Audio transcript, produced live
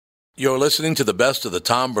You're listening to the best of the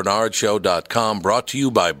TomBernardShow.com, brought to you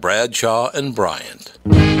by Bradshaw and Bryant.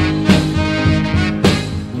 Who,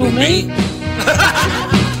 me?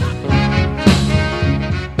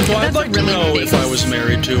 Well, I'd like to know if I was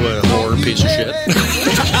married to a whore piece of shit.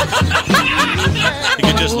 You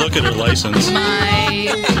could just look at her license.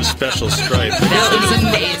 It's a special stripe. That was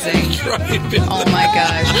amazing. Oh my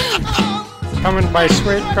gosh. Coming by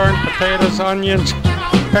sweet corn, potatoes, onions,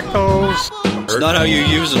 pickles. It's not how you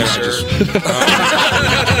use them, sir.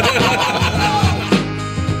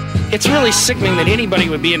 It's really sickening that anybody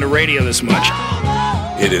would be into radio this much.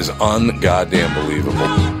 It is ungoddamn believable.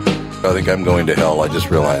 I think I'm going to hell. I just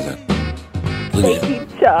realized it. Thank you,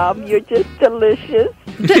 Tom. You're just delicious.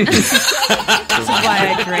 This is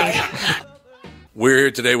why I drink. We're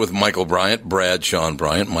here today with Michael Bryant, Bradshaw and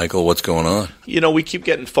Bryant. Michael, what's going on? You know, we keep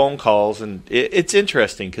getting phone calls, and it's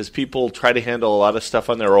interesting because people try to handle a lot of stuff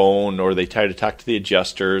on their own, or they try to talk to the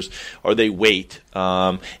adjusters, or they wait,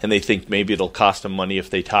 and they think maybe it'll cost them money if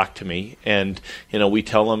they talk to me. And, you know, we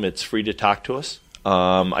tell them it's free to talk to us.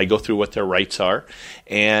 I go through what their rights are,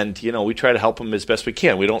 and, you know, we try to help them as best we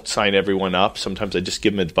can. We don't sign everyone up. Sometimes I just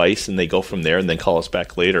give them advice, and they go from there and then call us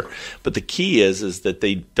back later. But the key is that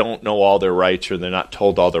they don't know all their rights, or they're not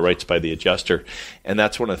told all their rights by the adjuster. And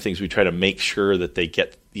that's one of the things we try to make sure that they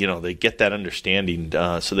get, you know, they get that understanding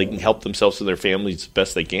so they can help themselves and their families as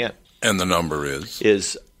best they can. And the number is?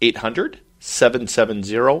 Is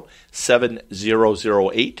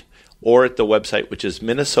 800-770-7008. Or at the website, which is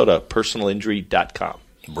minnesotapersonalinjury.com.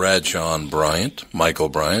 Bradshaw and Bryant, Michael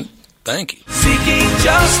Bryant, thank you. Seeking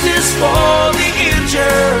justice for the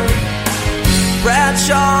injured,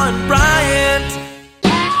 Bradshaw and Bryant.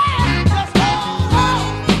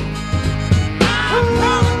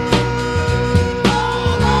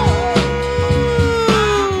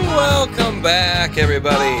 Welcome back,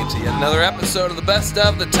 everybody, to another episode of the Best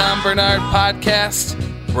of the Tom Bernard Podcast,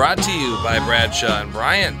 brought to you by Bradshaw and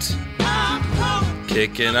Bryant.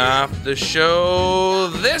 Kicking off the show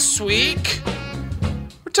this week,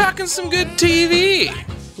 we're talking some good TV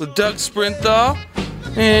with Doug Sprinthal,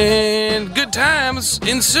 and good times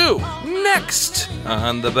ensue next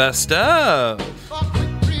on the Best of.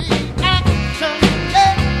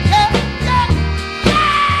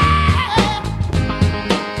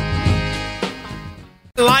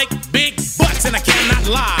 Like big butts, and I cannot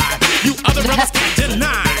lie. You other brothers can't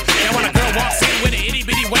deny. And when a girl walks in with an itty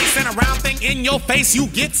bitty waist and a round thing in your face, you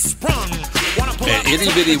get sprung. An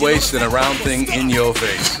itty bitty waist and a round thing in your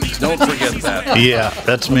face. Don't forget that. Yeah,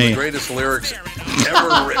 that's One me. of the greatest lyrics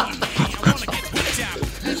ever written.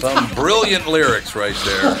 Some brilliant lyrics right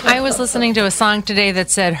there. I was listening to a song today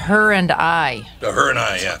that said her and I. Her and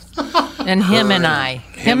I, yeah. And him and I.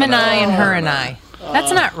 Him and I and her and I.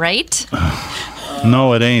 That's not right.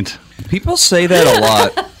 No, it ain't. People say that a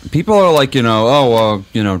lot. People are like, I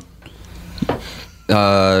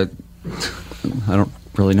don't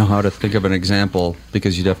really know how to think of an example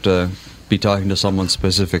because you'd have to be talking to someone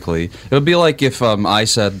specifically. It would be like if I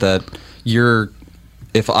said that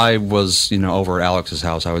if I was, over at Alex's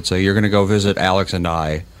house, I would say, you're going to go visit Alex and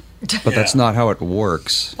I. But that's not how it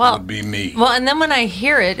works. Well, that would be me. Well, and then when I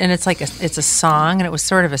hear it, and it's like it's a song, and it was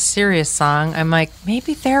sort of a serious song, I'm like,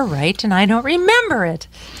 maybe they're right, and I don't remember it.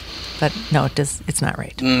 But no, it's not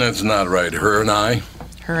right. It's not right. Her and I.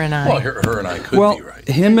 Her and I. Well, her and I could be right.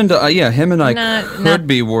 Him and I could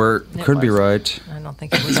be right. I don't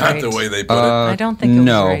think it was not right. the way they put it. I don't think it was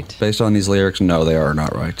right. No, based on these lyrics, no, they are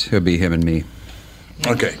not right. It would be him and me.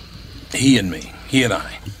 Okay. He and me. He and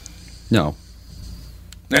I. No.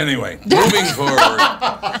 Anyway, moving forward.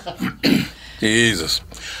 Jesus.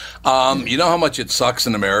 You know how much it sucks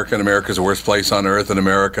in America, and America's the worst place on earth, and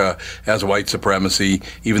America has white supremacy,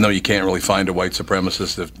 even though you can't really find a white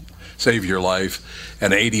supremacist to save your life,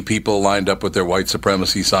 and 80 people lined up with their white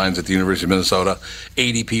supremacy signs at the University of Minnesota,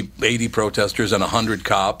 80 protesters and 100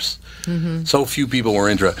 cops. Mm-hmm. So few people were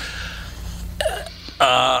interested.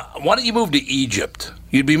 Why don't you move to Egypt?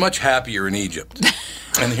 You'd be much happier in Egypt.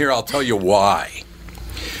 And here I'll tell you why.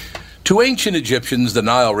 To ancient Egyptians, the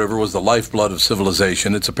Nile River was the lifeblood of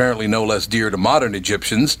civilization. It's apparently no less dear to modern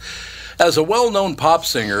Egyptians, as a well-known pop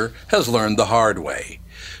singer has learned the hard way.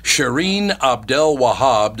 Shireen Abdel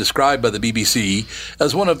Wahab, described by the BBC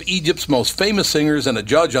as one of Egypt's most famous singers and a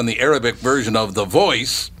judge on the Arabic version of The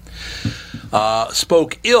Voice,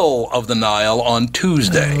 spoke ill of the Nile on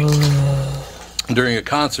Tuesday during a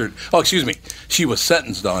concert. She was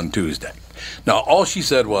sentenced on Tuesday. Now, all she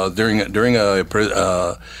said was during a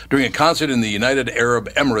concert in the United Arab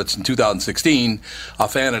Emirates in 2016, a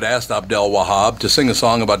fan had asked Abdel Wahab to sing a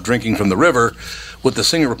song about drinking from the river, with the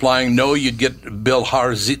singer replying, "No, you'd get Bil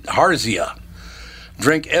Harzia."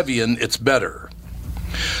 Drink Evian, it's better.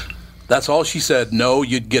 That's all she said. No,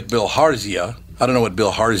 you'd get bilharzia. I don't know what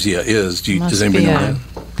bilharzia is. Does anybody know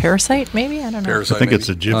that? Parasite, maybe? I don't know. Parasite, I think maybe? it's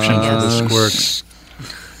Egyptian for the squirts.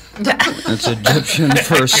 It's Egyptian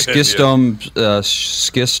for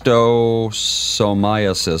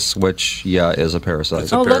schistosomiasis, which, is a parasite.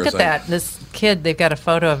 It's a Oh, look parasite. at that. This kid, they've got a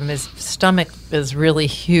photo of him. His stomach is really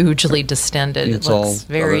hugely distended. It's it all looks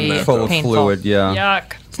very full of painful. fluid, yeah.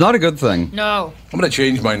 Yuck. It's not a good thing. No. I'm going to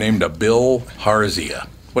change my name to Bill Harzia.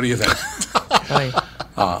 What do you think?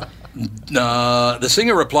 The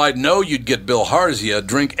singer replied, no, you'd get bilharzia.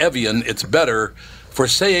 Drink Evian, it's better. For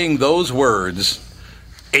saying those words,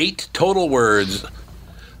 8 total words,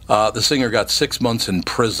 the singer got 6 months in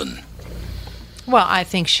prison. Well, I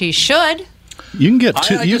think she should. You can get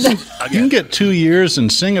two. I You just- can get 2 years in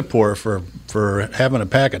Singapore for having a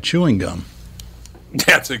pack of chewing gum.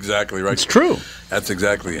 That's exactly right. It's true. That's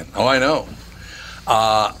exactly it. Oh, I know.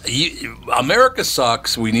 America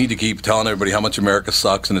sucks. We need to keep telling everybody how much America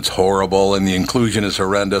sucks, and it's horrible, and the inclusion is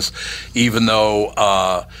horrendous, even though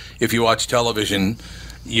if you watch television,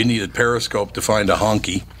 you needed Periscope to find a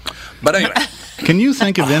honky. But anyway. Can you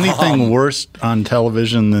think of anything worse on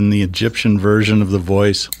television than the Egyptian version of The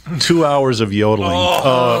Voice? 2 hours of yodeling.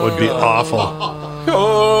 Oh, it would be awful.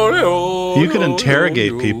 You could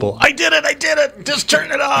interrogate people. I did it! Just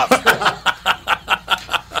turn it off!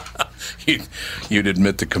 You'd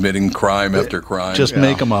admit to committing crime after crime. Just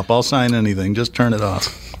make them up. I'll sign anything. Just turn it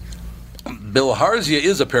off. Bilharzia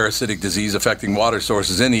is a parasitic disease affecting water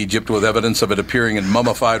sources in Egypt, with evidence of it appearing in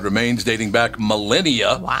mummified remains dating back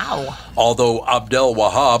millennia. Wow. Although Abdel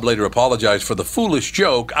Wahab later apologized for the foolish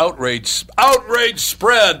joke, outrage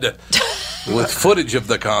spread with footage of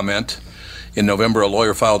the comment. In November, a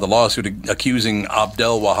lawyer filed a lawsuit accusing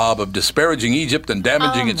Abdel Wahab of disparaging Egypt and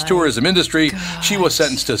damaging its tourism industry. gosh. She was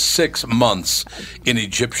sentenced to 6 months in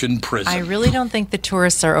Egyptian prison. I really don't think the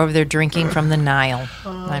tourists are over there drinking from the Nile.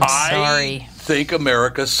 I'm sorry. I think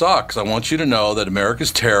America sucks. I want you to know that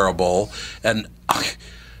America's terrible, and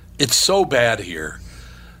it's so bad here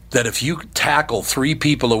that if you tackle 3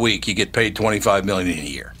 people a week, you get paid $25 million a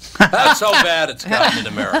year. That's how bad it's gotten in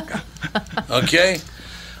America. Okay?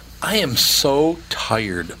 I am so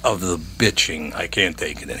tired of the bitching. I can't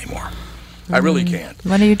take it anymore. I really can't.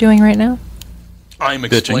 What are you doing right now? I'm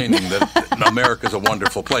explaining that America's a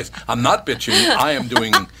wonderful place. I'm not bitching. I am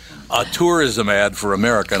doing a tourism ad for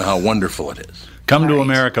America and how wonderful it is. Come to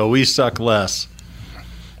America. We suck less.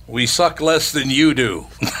 We suck less than you do.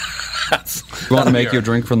 We want to make you a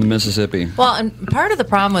drink from the Mississippi. Well, and part of the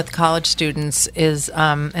problem with college students is,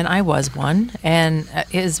 and I was one, and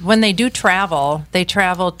is when they do travel, they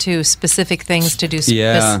travel to specific things to do,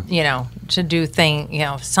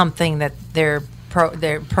 something that their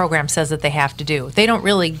program says that they have to do. They don't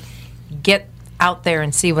really get out there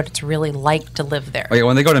and see what it's really like to live there. Oh, yeah,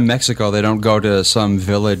 when they go to Mexico, they don't go to some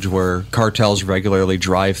village where cartels regularly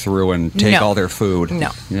drive through and take all their food. No.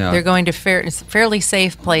 Yeah. They're going to fairly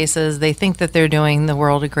safe places. They think that they're doing the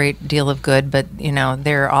world a great deal of good, but,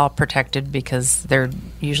 they're all protected because they're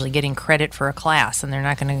usually getting credit for a class, and they're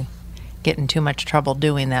not going to get in too much trouble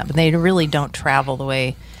doing that. But they really don't travel the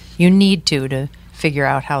way you need to figure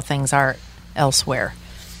out how things are elsewhere.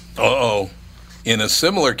 Uh-oh. In a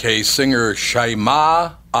similar case, singer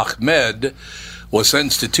Shaima Ahmed was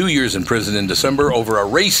sentenced to 2 years in prison in December over a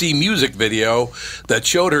racy music video that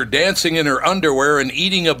showed her dancing in her underwear and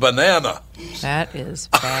eating a banana. That is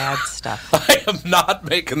bad stuff. I am not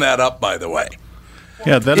making that up, by the way.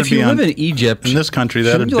 Yeah, that'd if be you on, live in Egypt, in this country,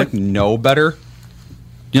 shouldn't that'd you know better.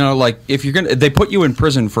 If you're gonna, they put you in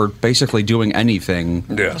prison for basically doing anything.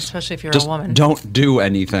 Yes. Especially if you're Just a woman. don't do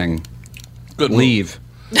anything. Good Leave.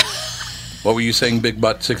 What were you saying, Big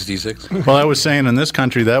Butt 66? Well, I was saying in this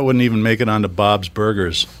country that wouldn't even make it onto Bob's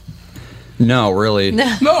Burgers. No, really.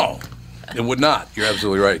 No, it would not. You're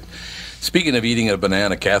absolutely right. Speaking of eating a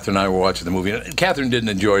banana, Catherine and I were watching the movie. Catherine didn't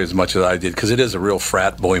enjoy it as much as I did because it is a real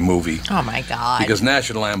frat boy movie. Oh, my God. Because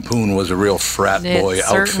National Lampoon was a real frat boy it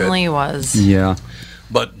outfit. certainly was. Yeah.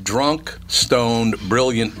 But Drunk, Stoned,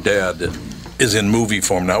 Brilliant Dead is in movie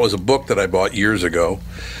form. Now, it was a book that I bought years ago,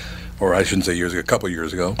 or I shouldn't say years ago, a couple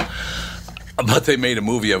years ago. But they made a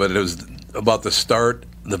movie of it. It was about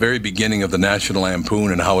the very beginning of the National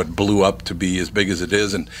Lampoon and how it blew up to be as big as it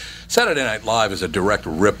is. And Saturday Night Live is a direct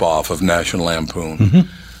rip-off of National Lampoon.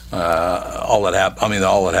 Mm-hmm. All that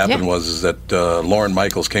happened was that Lorne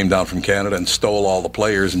Michaels came down from Canada and stole all the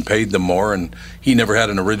players and paid them more, and he never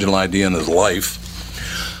had an original idea in his life.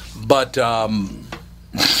 But there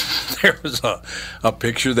was a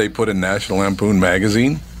picture they put in National Lampoon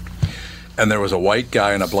magazine, and there was a white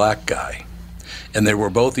guy and a black guy. And they were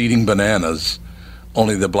both eating bananas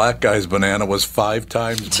Only the black guy's banana was 5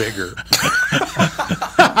 times bigger.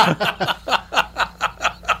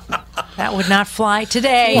 That would not fly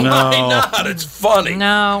today. No. Why not? It's funny.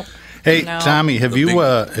 No. Hey, No. Tommy, have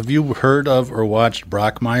you heard of or watched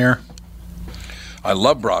Brockmire? I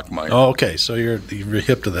love Brockmire. Oh, okay. So you're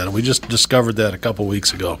hip to that. We just discovered that a couple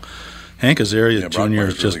weeks ago. Hank Azaria Jr.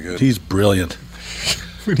 is just really good. he's brilliant.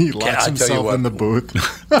 When he locks himself in the booth.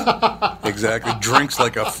 Exactly. Drinks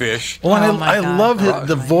like a fish. Well, and my I God. love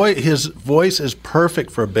the voice. His voice is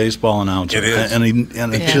perfect for a baseball announcer. It is. and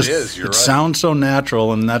it It just is, you're right. sounds so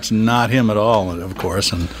natural, and that's not him at all, of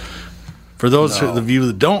course. And for those of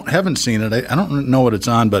you that haven't seen it, I don't know what it's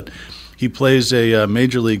on, but he plays a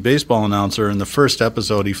Major League Baseball announcer. In the first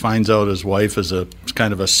episode, he finds out his wife is a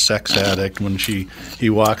kind of a sex addict when he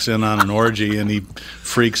walks in on an orgy, and he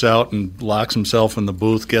freaks out and locks himself in the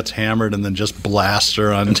booth, gets hammered, and then just blasts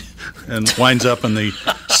her and winds up in the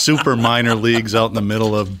super minor leagues out in the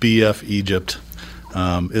middle of BF Egypt.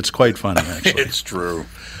 It's quite funny, actually. It's true.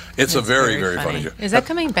 It's a very, very funny show. Is that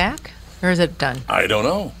coming back, or is it done? I don't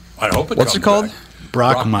know. I hope it What's comes it called? back.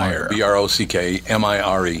 Brockmire.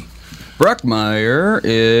 Brockmire. Brockmire,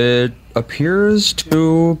 it appears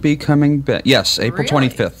to be coming back. Yes, April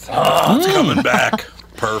 25th. Oh, it's coming back.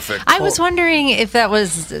 Perfect. I was wondering if that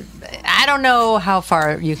was. I don't know how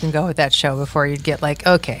far you can go with that show before you'd get like,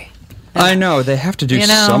 okay. I know, they have to do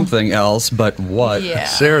something else, but what? Yeah.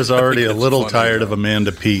 Sarah's already a little tired of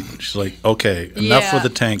Amanda Pete. She's like, okay, enough Yeah. with the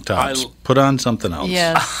tank tops. Put on something else.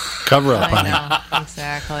 Yes. Cover up, honey. I know.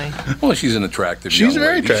 Exactly. Well, she's an attractive She's young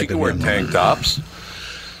very lady. She attractive can wear young tank lady. tops.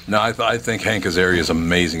 No, I think Hank Azaria is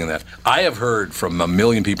amazing in that. I have heard from a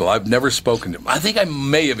million people. I've never spoken to him. I think I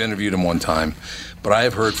may have interviewed him one time, but I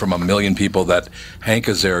have heard from a million people that Hank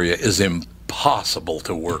Azaria is impossible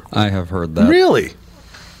to work with. I have heard that. Really?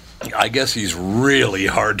 I guess he's really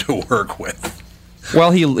hard to work with.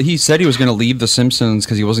 Well, he said he was going to leave The Simpsons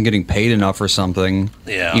because he wasn't getting paid enough or something.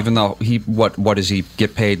 Yeah. Even though what does he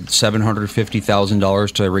get paid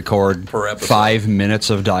 $750,000 to record Per episode. 5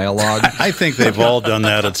 minutes of dialogue? I think they've all done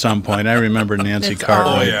that at some point. I remember Nancy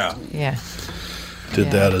Cartwright Yeah.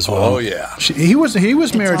 did that as well. Oh, yeah. He was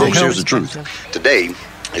married to Folks, here's the truth. Today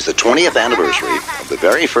is the 20th anniversary of the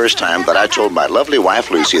very first time that I told my lovely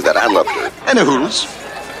wife Lucy that I loved her. And a hoodles.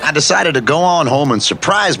 I decided to go on home and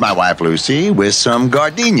surprise my wife Lucy with some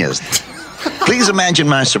gardenias. Please imagine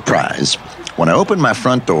my surprise when I opened my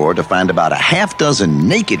front door to find about a half dozen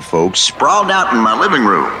naked folks sprawled out in my living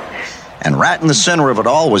room. And right in the center of it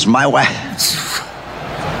all was my wife.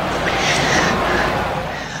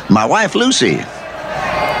 My wife Lucy.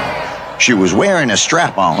 She was wearing a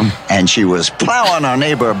strap-on, and she was plowing our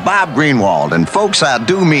neighbor Bob Greenwald. And folks, I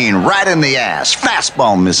do mean right in the ass.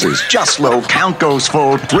 Fastball misses, just low, count goes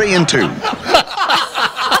full, 3-2.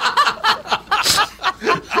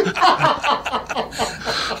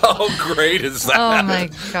 How great is that? Oh, my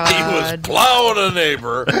God. He was plowing a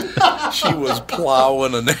neighbor. She was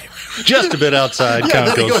plowing a neighbor. Just a bit outside. Yeah,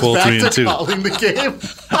 count then he goes full, back 3 and to 2. calling the game.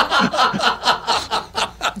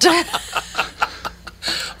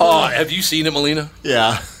 Oh, have you seen it, Melina?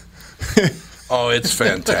 Yeah. Oh, it's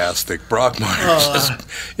fantastic.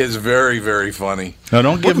 Brockmire is very, very funny. No,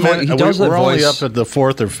 don't give What him. he does that We're only voice- up at the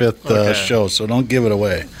 4th or 5th show, so don't give it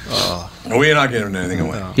away. We're not giving anything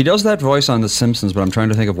away. He does that voice on The Simpsons, but I'm trying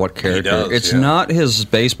to think of what character. does, It's yeah. not his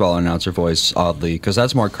baseball announcer voice, oddly, because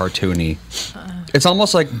that's more cartoony. It's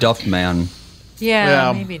almost like Duff Man.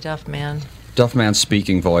 Yeah, maybe Duff Man. Duff Man's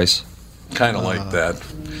speaking voice. Kind of like that.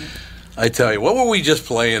 I tell you, what were we just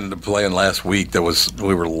playing last week?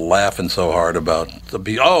 We were laughing so hard about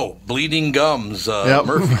Bleeding Gums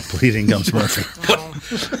Murphy. Bleeding Gums Murphy.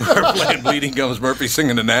 We're playing Bleeding Gums Murphy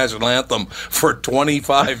singing the national anthem for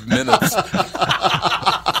 25 minutes.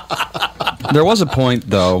 There was a point,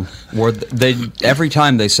 though, where every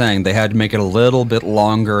time they sang, they had to make it a little bit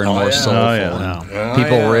longer and more soulful. And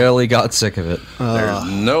people really got sick of it. There's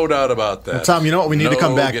no doubt about that. Well, Tom, you know what we need to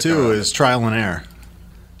come back getting to around is Trial and Error.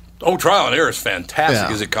 Oh, Trial and Error is fantastic.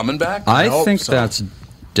 Yeah. Is it coming back? I hope think so. that's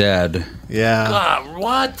dead. Yeah. God,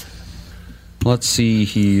 what? Let's see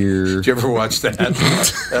here. Did you ever watch that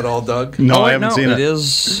at all, Doug? No, I wait, haven't seen it. It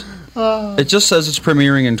is. It just says it's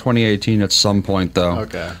premiering in 2018 at some point, though.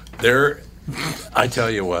 Okay. I tell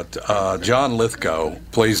you what, John Lithgow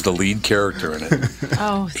plays the lead character in it.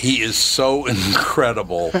 Oh, He is so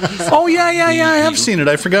incredible. Oh, yeah, I have seen it.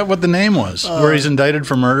 I forgot what the name was. Where he's indicted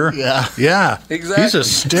for murder. Yeah. Yeah. Exactly. He's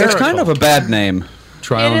hysterical. It's kind of a bad name.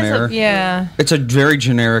 Trial it and is. Error. Yeah. It's a very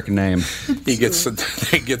generic name. He gets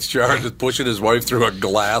charged with pushing his wife through a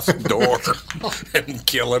glass door and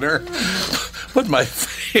killing her. But my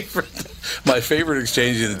favorite My favorite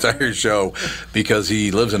exchange in the entire show, because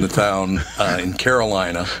he lives in a town in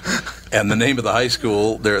Carolina, and the name of the high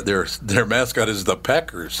school, their mascot is the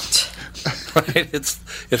Peckers. Right? It's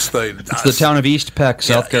the town of East Peck,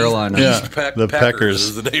 South Carolina. East Peck the Peckers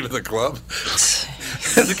is the name of the club.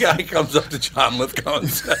 And the guy comes up to John Lithgow and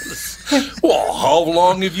says, "Well, how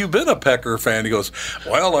long have you been a Pecker fan?" He goes,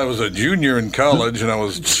 "Well, I was a junior in college, and I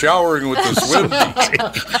was showering with the swim team."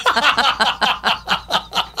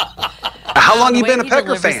 How long you been a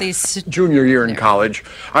Pecker fan? Junior year in college.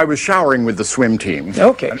 I was showering with the swim team.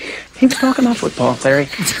 Okay. He was talking about football, Larry.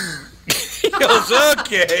 He goes,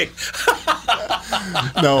 "Okay."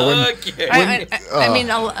 No, I mean,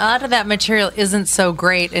 a lot of that material isn't so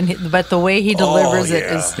great, but the way he delivers it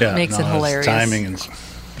makes it hilarious. Timing is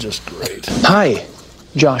just great. Hi,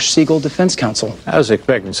 Josh Siegel, Defense Counsel. I was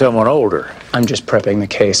expecting someone older. I'm just prepping the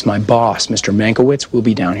case. My boss, Mr. Mankiewicz, will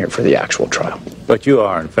be down here for the actual trial. But you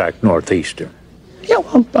are, in fact, Northeastern. Yeah,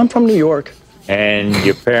 well, I'm from New York. And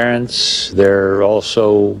your parents, they're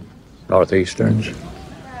also Northeasterns?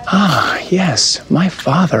 Ah, yes. My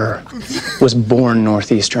father was born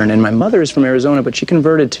Northeastern, and my mother is from Arizona, but she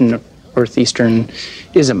converted to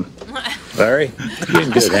Northeasternism. Larry, you're in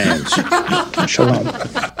good hands. Shalom.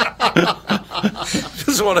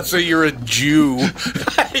 Just want to say you're a Jew.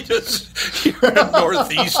 You're a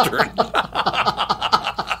Northeastern.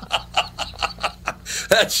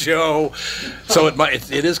 That show. So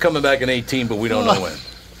it is coming back in 18, but we don't know when.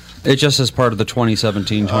 It just is part of the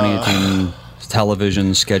 2017-2018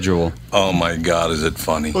 television schedule. Oh my God, is it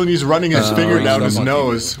funny? Well, and he's running his finger down his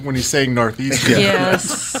nose when he's saying Northeastern.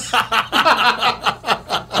 Yes.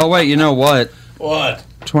 Oh wait, you know what? What?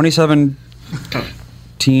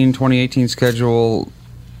 2017-2018 schedule.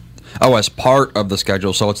 Oh, as part of the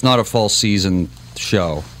schedule, so it's not a full season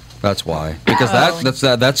show. That's why. Because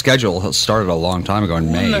that schedule has started a long time ago in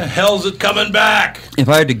May. When the hell's it coming back? If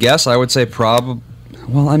I had to guess, I would say probably.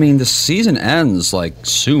 Well, I mean, the season ends like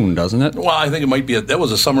soon, doesn't it? Well, I think it might be. That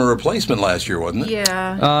was a summer replacement last year, wasn't it?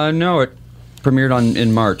 Yeah. No, it premiered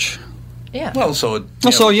in March. Yeah. Well, so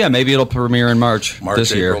maybe it'll premiere in March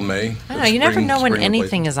this year. April, May. I don't know. You never know when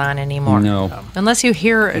anything is on anymore. No. Unless you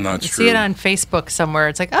hear it, Not see it true. on Facebook somewhere.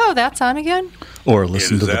 It's like, oh, that's on again? Or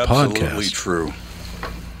listen to the Absolutely podcast. true.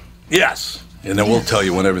 Yes. And then we'll tell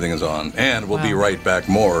you when everything is on. And we'll be right back.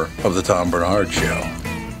 More of the Tom Bernard Show.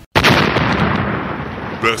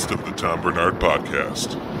 Best of the Tom Bernard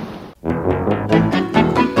Podcast.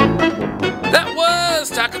 That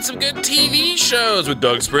was talking some good TV shows with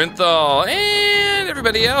Doug Sprinthal and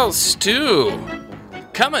everybody else, too.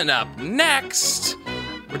 Coming up next,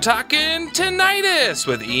 we're talking tinnitus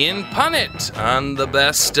with Ian Punnett on the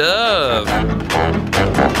Best Of.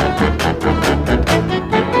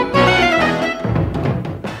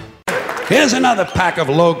 Here's another pack of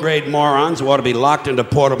low-grade morons who ought to be locked into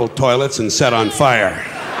portable toilets and set on fire.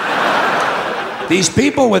 These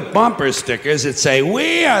people with bumper stickers that say,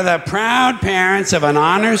 "We are the proud parents of an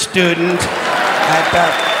honor student at the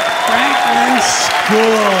Franklin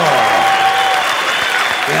School."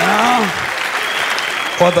 You know?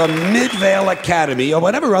 Or the Midvale Academy, or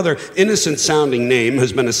whatever other innocent-sounding name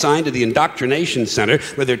has been assigned to the indoctrination center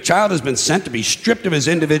where their child has been sent to be stripped of his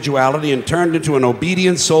individuality and turned into an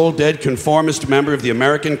obedient, soul-dead, conformist member of the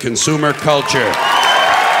American consumer culture.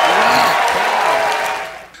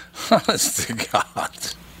 Honest to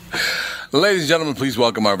God. Ladies and gentlemen, please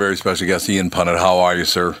welcome our very special guest, Ian Punnett. How are you,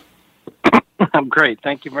 sir? I'm great.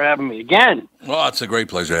 Thank you for having me again. Well, it's a great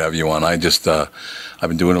pleasure to have you on. I've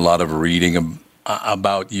been doing a lot of reading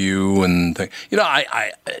about you and you know,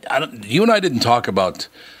 I don't, you and I didn't talk about.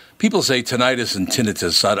 People say tinnitus and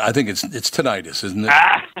tinnitus. I think it's tinnitus, isn't it?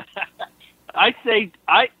 I say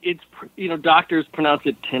it's doctors pronounce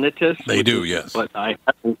it tinnitus. They do, yes. But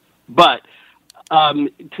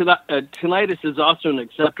tinnitus is also an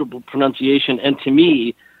acceptable pronunciation, and to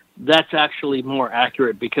me, that's actually more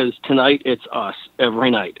accurate because tonight it's us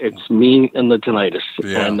every night. It's me and the tinnitus,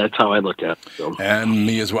 and that's how I look at it. So. And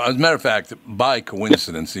me as well. As a matter of fact, by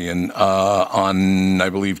coincidence, Ian, on I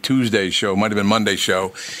believe Tuesday's show, might have been Monday's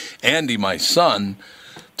show, Andy, my son,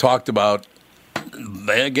 talked about.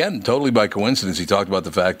 Again, totally by coincidence, he talked about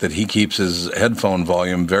the fact that he keeps his headphone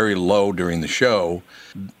volume very low during the show,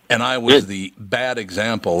 and I was the bad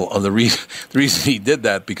example of the reason he did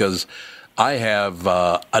that because I have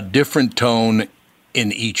a different tone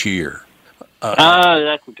in each ear.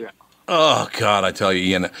 That's what you're. Oh, God, I tell you,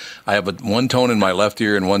 Ian, I have one tone in my left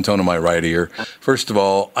ear and one tone in my right ear. First of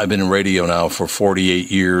all, I've been in radio now for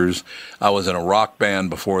 48 years. I was in a rock band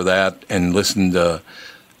before that and listened to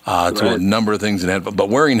a number of things in headphones. But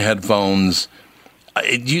wearing headphones,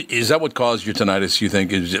 Is that what caused your tinnitus, you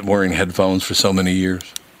think, is it wearing headphones for so many years?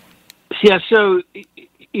 Yeah, so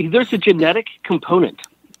there's a genetic component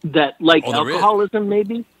that, like alcoholism,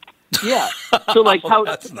 maybe. Yeah. So, like how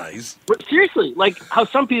that's nice. Seriously, like how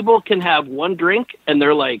some people can have one drink and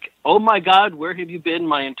they're like, "Oh my God, where have you been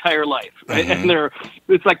my entire life?" Right? Mm-hmm. And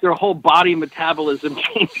it's like their whole body metabolism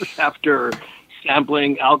changes after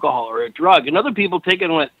sampling alcohol or a drug. And other people take it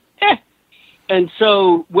and went, "Eh." And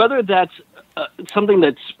so, whether that's something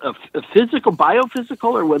that's a physical,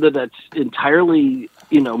 biophysical, or whether that's entirely,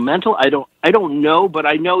 mental, I don't know. But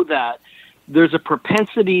I know that there's a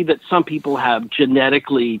propensity that some people have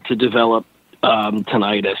genetically to develop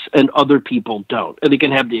tinnitus, and other people don't. And they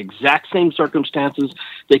can have the exact same circumstances.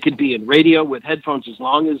 They could be in radio with headphones as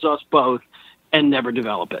long as us both, and never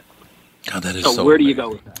develop it. God, that is so where do you go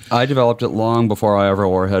with that? I developed it long before I ever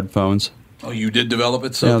wore headphones. Oh, you did develop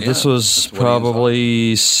it? So, this was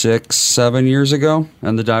probably 6-7 years ago,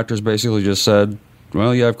 and the doctors basically just said,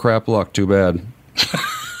 well, you have crap luck, too bad.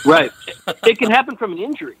 Right. It can happen from an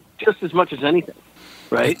injury just as much as anything,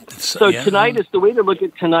 right? Tinnitus, the way to look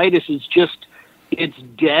at tinnitus is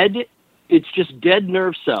it's just dead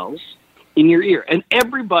nerve cells in your ear. And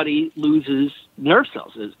everybody loses nerve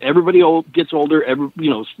cells. As everybody gets older,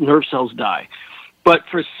 nerve cells die. But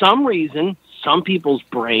for some reason, some people's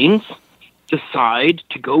brains decide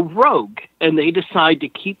to go rogue, and they decide to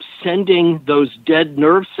keep sending those dead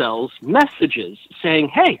nerve cells messages saying,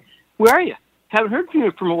 "Hey, where are you? Haven't heard from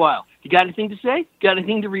you for a while. You got anything to say? Got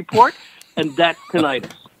anything to report?" And that's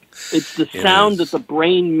tinnitus. It's the sound that the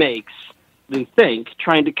brain makes, they think,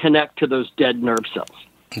 trying to connect to those dead nerve cells.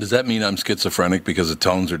 Does that mean I'm schizophrenic because the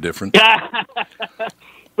tones are different?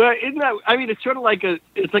 But isn't that? I mean, it's sort of like a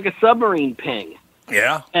submarine ping.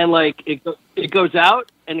 Yeah. And like it goes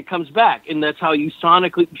out and it comes back, and that's how you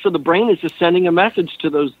sonically. So the brain is just sending a message to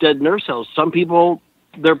those dead nerve cells. Some people,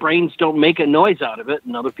 their brains don't make a noise out of it,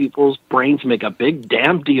 and other people's brains make a big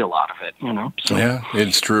damn deal out of it. So. Yeah,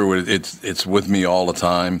 it's true. It's with me all the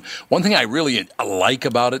time. One thing I really like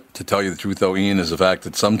about it, to tell you the truth, though, Ian, is the fact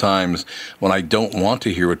that sometimes when I don't want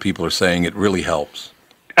to hear what people are saying, it really helps.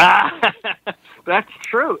 That's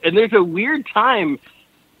true. And there's a weird time.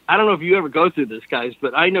 I don't know if you ever go through this, guys,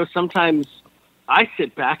 but I know sometimes I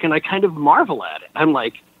sit back and I kind of marvel at it. I'm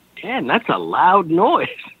like, man, that's a loud noise.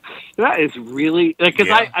 That is really, because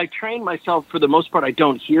I train myself, for the most part, I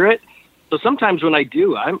don't hear it. So sometimes when I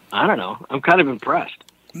do, I don't know, I'm kind of impressed.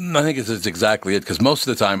 I think it's exactly it, because most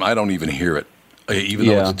of the time I don't even hear it. Even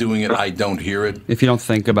though it's doing it, I don't hear it. If you don't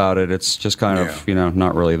think about it, it's just kind of,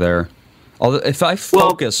 not really there. Although if I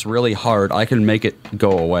focus really hard, I can make it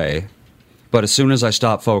go away. But as soon as I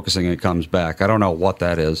stop focusing, it comes back. I don't know what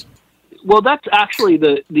that is. Well, that's actually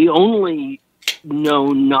the only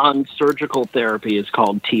known non-surgical therapy is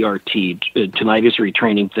called TRT, tinnitus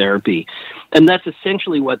retraining therapy. And that's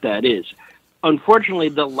essentially what that is. Unfortunately,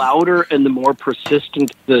 the louder and the more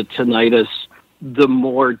persistent the tinnitus, the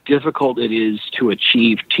more difficult it is to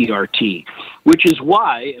achieve TRT, which is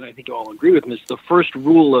why, and I think you all agree with this, the first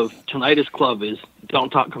rule of Tinnitus Club is don't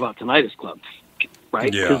talk about Tinnitus Club. Right?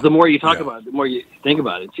 Because the more you talk about it, the more you think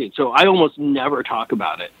about it. So I almost never talk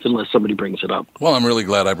about it unless somebody brings it up. Well, I'm really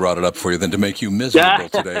glad I brought it up for you than to make you miserable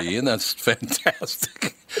today, Ian. That's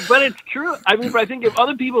fantastic. But it's true. I mean, but I think if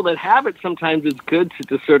other people that have it, sometimes it's good to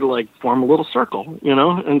just sort of like form a little circle,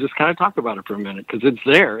 and just kind of talk about it for a minute, because it's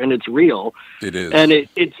there and it's real. It is. And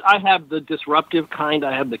it's. I have the disruptive kind.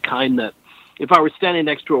 I have the kind that if I were standing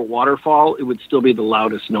next to a waterfall, it would still be the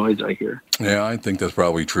loudest noise I hear. Yeah, I think that's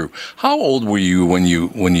probably true. How old were you when you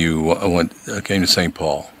came to St.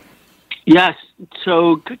 Paul? Yes.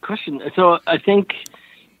 So good question. So I think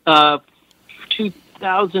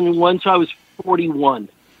 2001. So I was 41.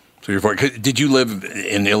 So you're 40. Did you live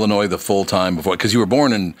in Illinois the full time before? Because you were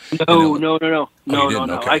born in. No.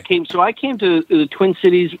 Okay. I came to the Twin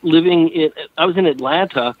Cities. I was in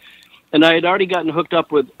Atlanta. And I had already gotten hooked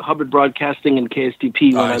up with Hubbard Broadcasting and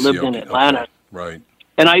KSTP when I lived in Atlanta. Okay. Right.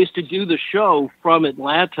 And I used to do the show from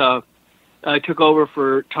Atlanta. I took over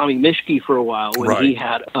for Tommy Mischke for a while when he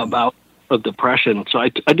had a bout of depression. So I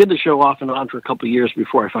did the show off and on for a couple of years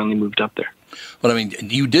before I finally moved up there. But I mean,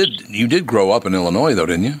 you did grow up in Illinois, though,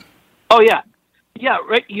 didn't you? Oh, yeah. Yeah,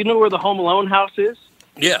 right. You know where the Home Alone house is?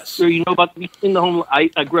 Yes. Or you know about in the Home.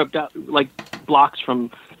 I grew up down, like blocks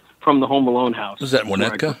from the Home Alone house. Was that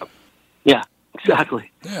Winnetka? Yeah,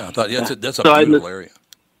 exactly. Yeah, I thought that's a beautiful area.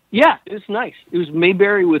 Yeah, it was nice. It was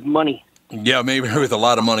Mayberry with money. Yeah, Mayberry with a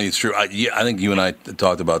lot of money. It's true. I think you and I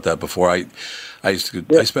talked about that before. I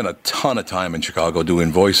spent a ton of time in Chicago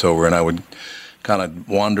doing voiceover, and I would kind of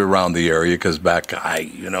wander around the area because back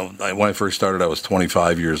when I first started, I was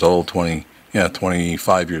 25 years old,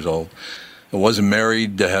 25 years old. I wasn't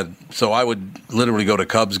married. So I would literally go to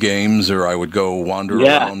Cubs games, or I would go wander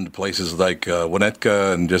around places like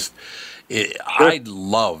Winnetka, and just. I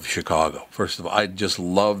love Chicago. First of all, I just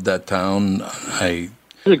love that town. It's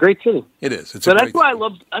a great city. It is. That's why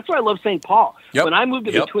I love St. Paul. Yep. When I moved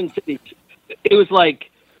to the Twin Cities, it was like,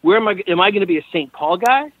 am I going to be a St. Paul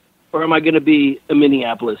guy, or am I going to be a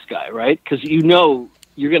Minneapolis guy? Right? Because you're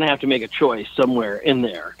going to have to make a choice somewhere in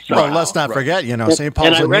there. So, well, let's not forget, St.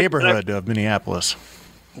 Paul's a neighborhood of Minneapolis.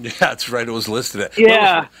 Yeah, that's right. It was listed at.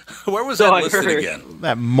 Yeah. Where was that listed again?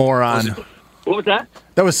 That moron. What was that?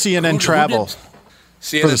 That was CNN Travel.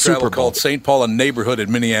 CNN Travel called St. Paul a neighborhood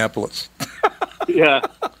in Minneapolis. Yeah.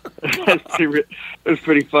 That's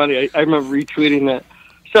pretty funny. I remember retweeting that.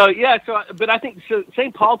 But I think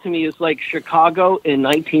St. Paul to me is like Chicago in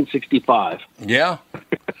 1965. Yeah.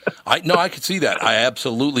 I could see that. I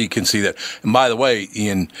absolutely can see that. And by the way,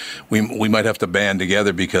 Ian, we might have to band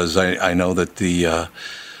together, because I know that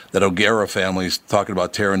that O'Gara family's talking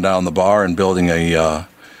about tearing down the bar and building a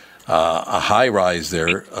high-rise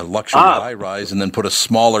there, a luxury high-rise, and then put a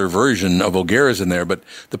smaller version of O'Gara's in there. But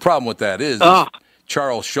the problem with that is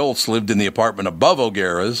Charles Schultz lived in the apartment above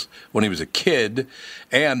O'Gara's when he was a kid,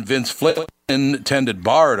 and Vince Flynn tended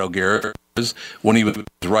bar at O'Gara's when he was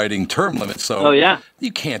writing Term Limits. So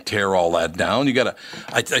you can't tear all that down. You got to.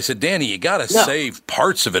 I said, Danny, you got to save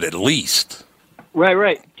parts of it at least.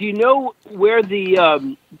 Right. Do you know where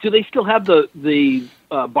the? Do they still have the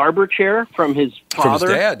barber chair from his father? From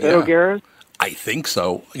his dad, at O'Gara's? I think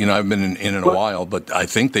so. I've been in a while, but I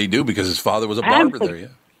think they do, because his father was a barber there. Yeah.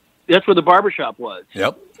 That's where the barbershop was.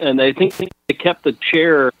 Yep. And I think they kept the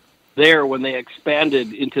chair there when they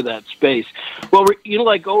expanded into that space. Well,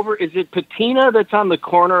 is it Patina that's on the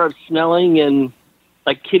corner of Snelling and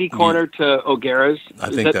like kitty corner to O'Gara's?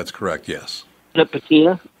 I think that's correct, yes. Is that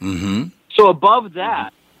Patina? Mm-hmm. So above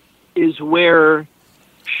that is where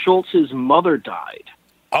Schultz's mother died.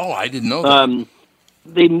 Oh, I didn't know that.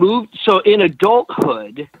 They moved, so in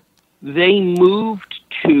adulthood, they moved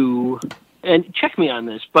to, and check me on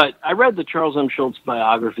this, but I read the Charles M. Schultz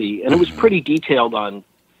biography, and it was pretty detailed on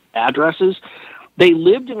addresses. They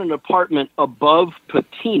lived in an apartment above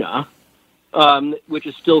Patina, which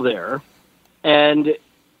is still there, and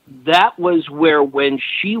that was where, when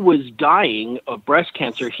she was dying of breast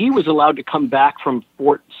cancer, he was allowed to come back from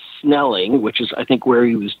Fort Snelling, which is, I think, where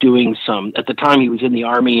he was doing at the time he was in the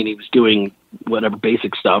Army, and he was doing whatever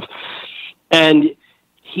basic stuff. And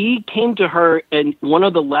he came to her, and one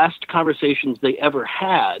of the last conversations they ever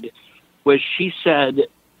had was, she said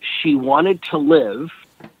she wanted to live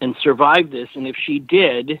and survive this, and if she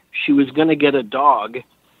did, she was going to get a dog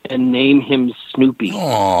and name him Snoopy.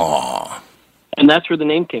 Aww. And that's where the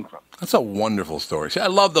name came from. That's a wonderful story. See, I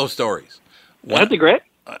love those stories. That's a great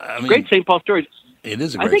St. Paul story. It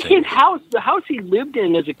is a I great think the house he lived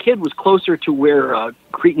in as a kid was closer to where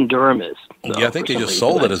Cretan-Durham is. Yeah, I think they just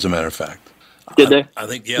sold it, as a matter of fact. Did they? I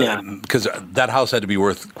think, because that house had to be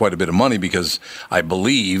worth quite a bit of money, because I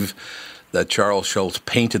believe that Charles Schultz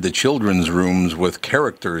painted the children's rooms with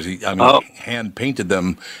characters. He hand-painted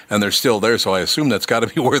them, and they're still there, so I assume that's got to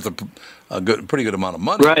be worth a pretty good amount of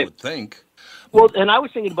money, I would think. Well, and I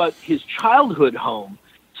was thinking about his childhood home.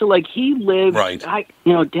 So, like, he lived,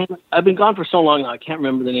 Dan, I've been gone for so long now, I can't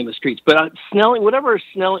remember the name of the streets, but on Snelling, there's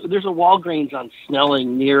a Walgreens on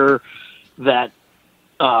Snelling near that,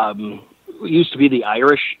 used to be the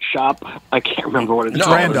Irish shop. I can't remember what it's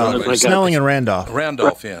called. Randolph. Snelling and Randolph.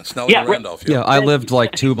 Randolph, yeah. Snelling and Randolph. Yeah, I lived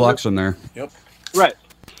like 2 blocks from there. Yep. Right.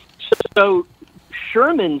 So,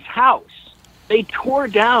 Sherman's house, they tore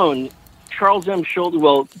down Charles M. Schultz.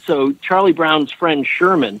 Well, so Charlie Brown's friend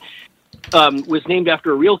Sherman was named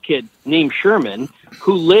after a real kid named Sherman,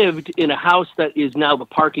 who lived in a house that is now the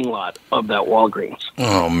parking lot of that Walgreens.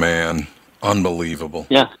 Oh, man. Unbelievable.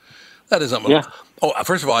 Yeah. That is unbelievable. Yeah. Oh,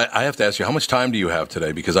 first of all, I have to ask you, how much time do you have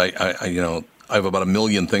today? Because I have about 1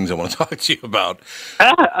 million things I want to talk to you about.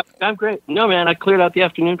 I'm great. No, man, I cleared out the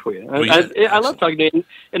afternoon for you. I love talking to you.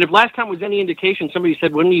 And if last time was any indication, somebody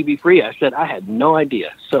said, when will you be free? I said, I had no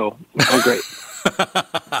idea. So I'm great.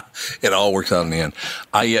 It all works out in the end.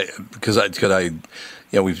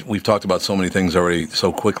 We've talked about so many things already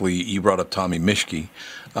so quickly. You brought up Tommy Mischke,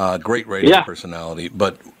 great radio personality.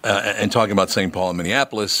 But and talking about St. Paul and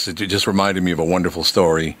Minneapolis, it just reminded me of a wonderful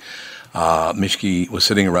story. Mischke was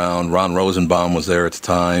sitting around. Ron Rosenbaum was there at the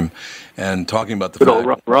time, and talking about the good old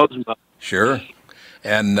Ron Rosenbaum. Sure.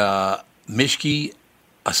 And Mischke,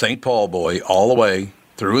 a St. Paul boy all the way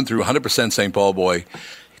through and through, 100% St. Paul boy,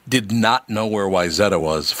 did not know where Wayzata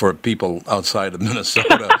was. For people outside of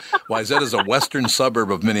Minnesota, Wayzata is a western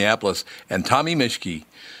suburb of Minneapolis, and Tommy Mischke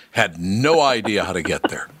had no idea how to get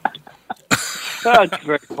there. That's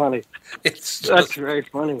very funny. That's very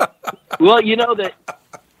funny. Well, you know that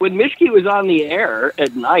when Mischke was on the air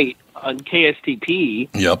at night on KSTP,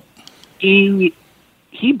 yep, he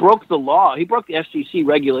broke the law. He broke the FCC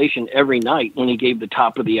regulation every night when he gave the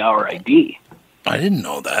top of the hour ID. I didn't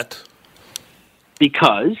know that.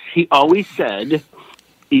 Because he always said,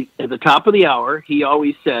 at the top of the hour, he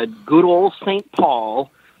always said, good old St.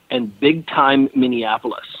 Paul and big time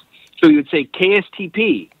Minneapolis. So he would say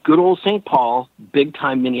KSTP, good old St. Paul, big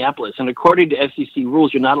time Minneapolis. And according to FCC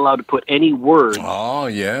rules, you're not allowed to put any words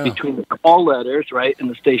between the call letters, right, and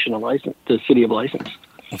the station of license, the city of license.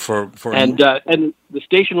 And the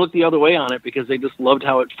station looked the other way on it because they just loved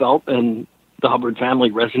how it felt, and the Hubbard family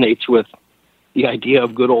resonates with the idea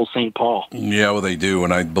of good old St. Paul. Yeah, well, they do,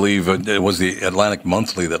 and I believe it was the Atlantic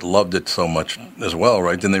Monthly that loved it so much as well,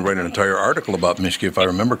 right? Didn't they write an entire article about Mischke, if I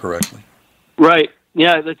remember correctly? Right.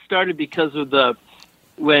 Yeah, that started because of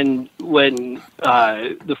when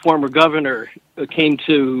the former governor came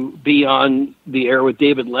to be on the air with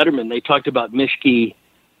David Letterman. They talked about Mischke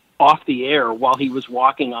off the air while he was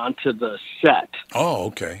walking onto the set. Oh,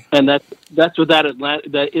 okay. And that's what that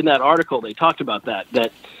in that article they talked about that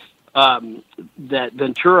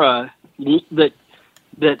Ventura that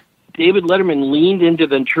David Letterman leaned into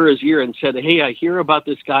Ventura's ear and said, "Hey, I hear about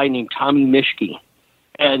this guy named Tommy Mischke."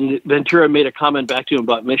 And Ventura made a comment back to him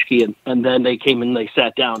about Mischke, and then they came and they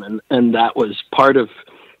sat down, and that was part of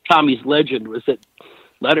Tommy's legend, was that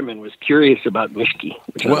Letterman was curious about Mischke,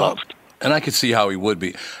 which I loved. And I could see how he would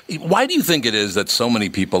be. Why do you think it is that so many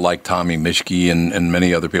people like Tommy Mischke and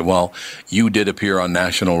many other people? Well, you did appear on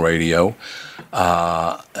national radio,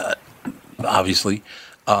 obviously.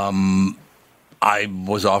 I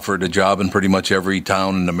was offered a job in pretty much every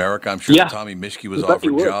town in America. I'm sure Tommy Mischke was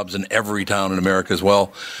offered jobs in every town in America as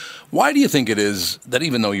well. Why do you think it is that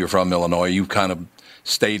even though you're from Illinois, you've kind of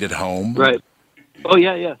stayed at home? Right. Oh,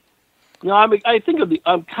 yeah. No, I think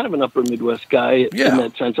I'm kind of an upper Midwest guy in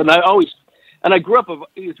that sense. And I grew up,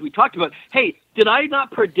 as we talked about, hey, did I not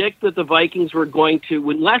predict that the Vikings were going to,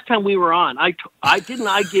 when last time we were on, I give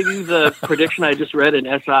you the prediction I just read in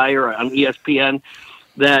SI or on ESPN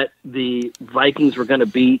that the Vikings were going to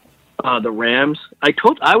beat the Rams? I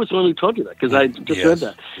was the one who told you that because I just read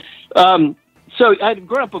that. So I'd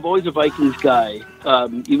grown up, I'm always a Vikings guy,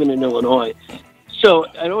 even in Illinois. So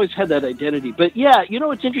I'd always had that identity. But yeah, you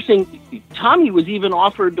know, it's interesting. Tommy was even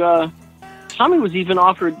offered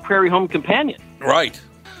Prairie Home Companion. Right.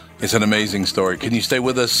 It's an amazing story. Can you stay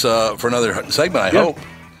with us for another segment, I hope?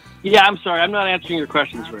 Yeah, I'm sorry. I'm not answering your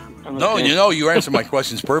questions, Rick. No, you answer my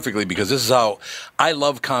questions perfectly because this is how I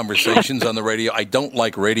love conversations on the radio. I don't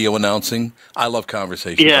like radio announcing. I love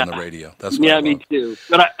conversations on the radio. That's what I love. Me too.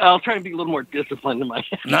 But I'll try to be a little more disciplined in my...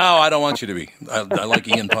 No, I don't want you to be. I like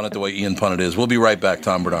Ian Punnett the way Ian Punnett is. We'll be right back.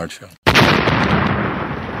 Tom Bernard Show.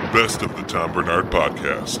 Best of the Tom Bernard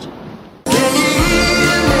Podcast.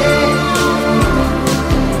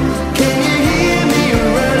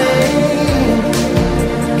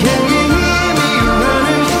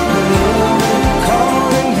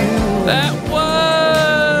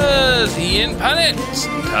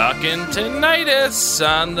 Talking tinnitus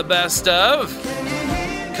on the best of.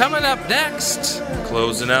 Coming up next,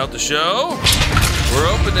 closing out the show, we're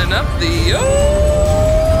opening up the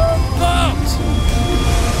vault.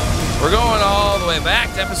 We're going all the way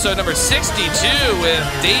back to episode number 62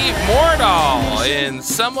 with Dave Mordahl in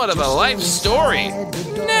somewhat of a life story.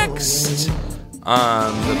 Next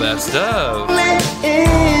on the best of.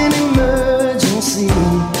 An emergency.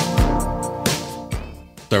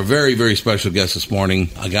 Our very, very special guest this morning,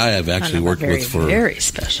 a guy I've actually worked with for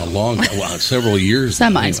several years.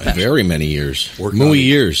 Semi-special. Very many years. Muy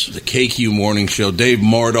years. The KQ Morning Show, Dave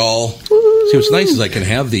Mordahl. See, what's nice is I can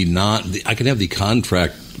have the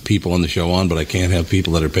contract people on the show on, but I can't have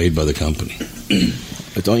people that are paid by the company.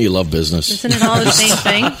 But don't you love business? Isn't it all the same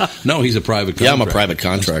thing? No, he's a private contractor. Yeah, I'm a private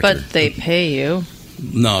contractor. But they pay you.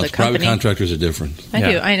 No, private contractors are different. I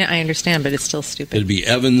do. I understand, but it's still stupid. It'd be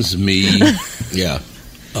Evans, me,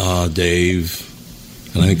 Dave,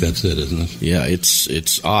 and I think that's it, isn't it? Yeah,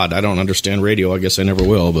 it's odd. I don't understand radio. I guess I never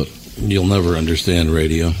will, but you'll never understand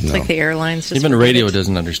radio. It's like the airlines. Just even radio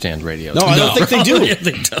doesn't understand radio. No, I don't think they do.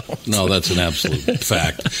 They don't. No, that's an absolute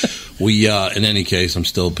fact. We, in any case, I'm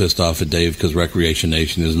still pissed off at Dave because Recreation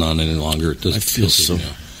Nation isn't on any longer. It just I feel so.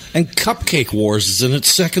 And Cupcake Wars is in its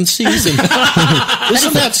second season.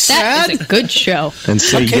 Isn't that sad? That is a good show. And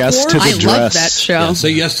say Cupcake yes to the I dress. love that show. Yeah, say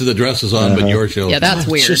yes to the dress is on, but your show. Yeah, that's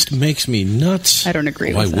weird. It just makes me nuts. I don't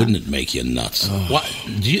agree Why with that. wouldn't it make you nuts?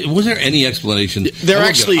 Was there any explanation? There I'll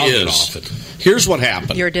actually get is. off it. Here's what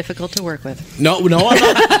happened. You're difficult to work with. No, I'm not.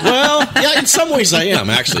 Well, yeah, in some ways I am,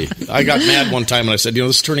 actually. I got mad one time and I said,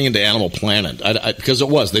 this is turning into Animal Planet. Because it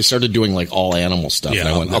was. They started doing like all animal stuff. Yeah, and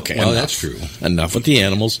I went, okay, well, enough. that's true. Enough with the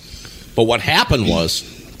animals. But what happened was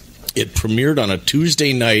it premiered on a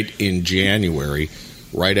Tuesday night in January,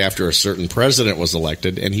 right after a certain president was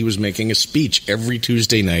elected, and he was making a speech every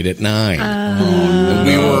Tuesday night at 9. And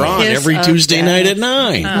we were on every Tuesday night at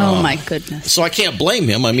 9. Oh, my goodness. So I can't blame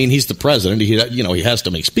him. I mean, he's the president. He has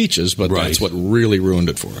to make speeches, but that's what really ruined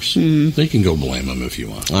it for us. They can go blame him if you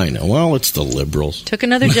want. I know. Well, it's the liberals. Took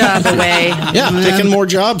another job away. Yeah, taking more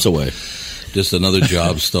jobs away. Just another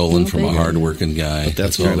job stolen from a hardworking guy. But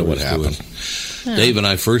that's kind of what happened. Dave and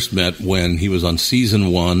I first met when he was on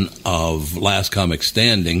season 1 of Last Comic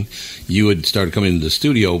Standing. You had started coming into the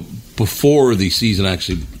studio before the season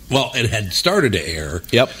actually... Well, it had started to air.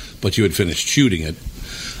 Yep. But you had finished shooting it.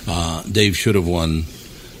 Dave should have won...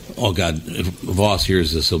 Oh, God, if Voss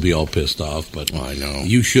hears this, he'll be all pissed off. But I know.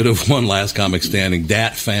 You should have won Last Comic Standing.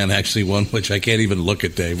 Dat fan actually won, which I can't even look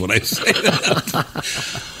at Dave when I say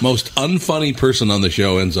that. Most unfunny person on the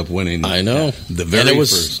show ends up winning. I know. The very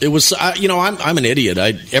first. It was. I'm an idiot.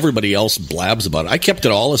 Everybody else blabs about it. I kept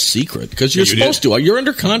it all a secret because you're supposed to. You're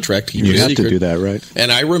under contract to keep You it a have secret. to do that, right?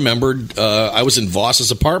 And I remembered I was in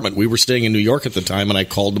Voss's apartment. We were staying in New York at the time, and I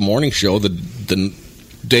called the morning show the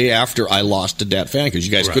day after I lost to Dat Fan because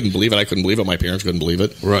you guys couldn't believe it. I couldn't believe it. My parents couldn't believe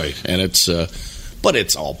it. Right. And it's, but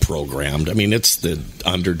it's all programmed. I mean, it's the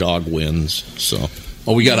underdog wins. So.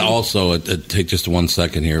 Oh, we got to also take just 1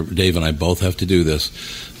 second here. Dave and I both have to do this.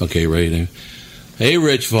 Okay, ready? Hey,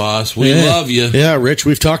 Rich Voss, we love you. Yeah, Rich,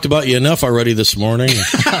 we've talked about you enough already this morning.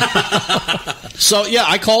 So, yeah,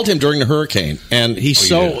 I called him during the hurricane, and he's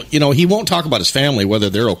he won't talk about his family, whether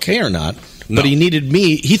they're okay or not, but he needed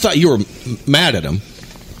me. He thought you were mad at him.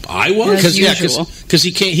 I was? Because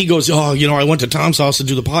he goes, I went to Tom's house to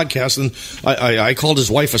do the podcast, and I called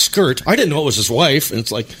his wife a skirt. I didn't know it was his wife. And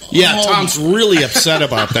it's like, Tom's really upset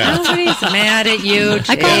about that. Nobody's mad at you.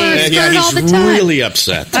 I call her a skirt all the time. He's really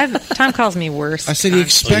upset. Tom calls me worse. I said he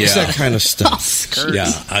expects that kind of stuff. Oh, skirt.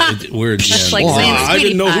 Yeah, we're like I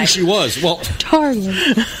didn't know who she was. Well,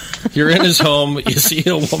 Target. You're in his home. You see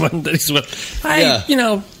a woman that he's with.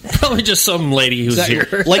 Probably just some lady who's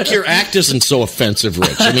here. Like your act isn't so offensive,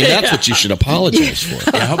 Rich. I mean, that's what you should apologize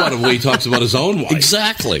for. Yeah, how about the way he talks about his own wife?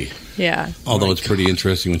 Exactly. Yeah. Although it's pretty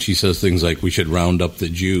interesting when she says things like, we should round up the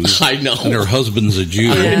Jews. I know. And her husband's a Jew.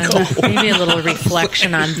 Maybe a little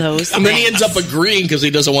reflection on those. And then he ends up agreeing because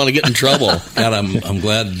he doesn't want to get in trouble. God, I'm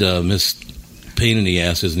glad Miss Pain in the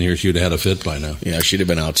Ass isn't here. She would have had a fit by now. Yeah, she'd have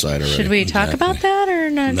been outside already. Should we talk about that or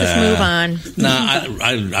not? Just move on?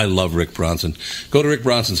 I love Rick Bronson. Go to Rick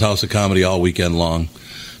Bronson's House of Comedy all weekend long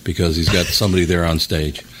because he's got somebody there on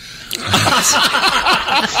stage.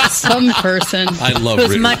 Some person. I love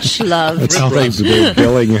With Rick. much love. That sounds like Dave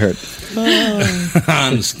Billing hurt.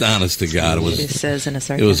 honest to God, it was. She says in a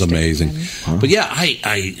it was amazing. Huh? But yeah,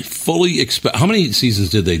 I fully expect. How many seasons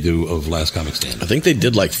did they do of Last Comic Standing? I think they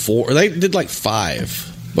did like 4. They did like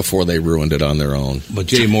 5 before they ruined it on their own. But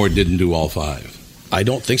Jay Moore didn't do all 5. I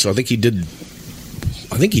don't think so. I think he did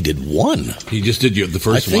 1. He just did the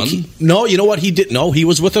first one? No, you know what? He did. No, he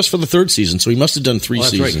was with us for the 3rd season, so he must have done 3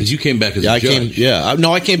 that's seasons. Right, because you came back as a judge.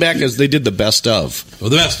 I came back as they did the best of. Oh,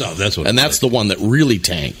 the best of. That's what. And that's the one that really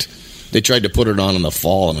tanked. They tried to put it on in the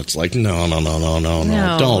fall, and it's like, no,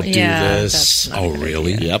 don't do this. Oh,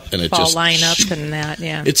 really? Yep. And it fall just lineup and that.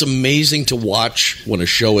 Yeah. It's amazing to watch when a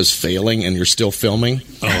show is failing and you're still filming.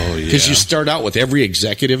 Oh, yeah. Because you start out with every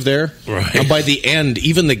executive there, right? And by the end,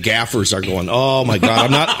 even the gaffers are going, "Oh my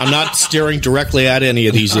God, I'm not staring directly at any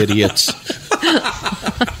of these idiots."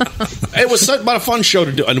 It was about a fun show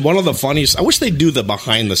to do, and one of the funniest. I wish they'd do the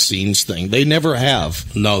behind the scenes thing. They never have.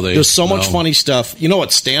 No, there's so much funny stuff. You know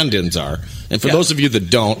what stand-ins are, and for those of you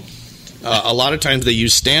that don't, a lot of times they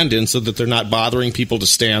use stand-ins so that they're not bothering people to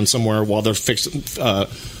stand somewhere while they're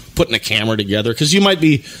putting a camera together. Because you might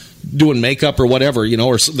be doing makeup or whatever,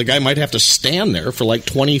 or the guy might have to stand there for like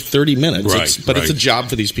 20, 30 minutes. Right, it's a job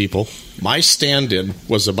for these people. My stand-in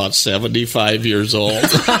was about 75 years old.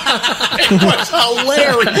 It was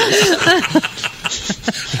hilarious.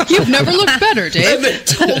 You've never looked better, Dave. And they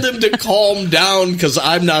told him to calm down because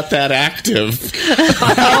I'm not that active.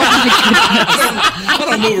 I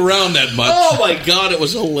don't move around that much. Oh, my God, it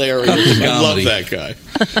was hilarious. I love that guy.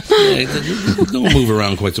 Don't move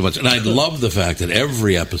around quite so much. And I love the fact that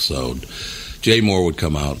every episode, Jay Moore would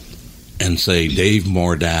come out and say Dave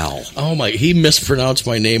Mordell. Oh, my. He mispronounced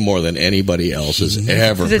my name more than anybody else has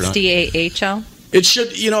ever. Is it D-A-H-L? It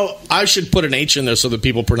should, I should put an H in there so that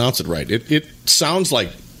people pronounce it right. It sounds like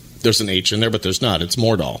there's an H in there, but there's not. It's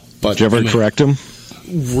Mordall. But did you ever correct him?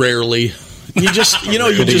 Rarely. You just,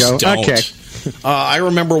 you just don't. Okay. I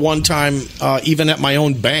remember one time, even at my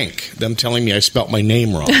own bank, them telling me I spelt my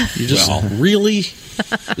name wrong. You just, really?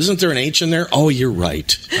 Isn't there an H in there? Oh, you're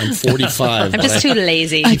right. I'm 45. I'm just too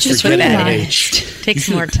lazy. I just realized. Takes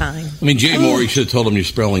more time. I mean, Jay Moore, you should have told him you're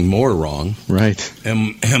spelling more wrong. Right.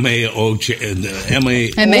 M-A-O-H-R,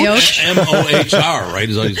 right?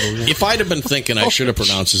 If I'd have been thinking, I should have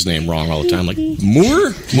pronounced his name wrong all the time. Like,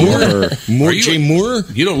 Moore? Moore? Jay Moore?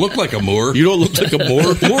 You don't look like a Moore. You don't look like a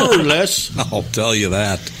Moore? More or less. I'll tell you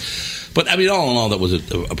that. But, I mean, all in all, that was a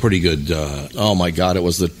pretty good... oh, my God, it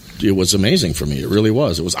was amazing for me. It really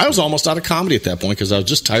was. I was almost out of comedy at that point because I was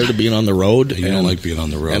just tired of being on the road. You don't like being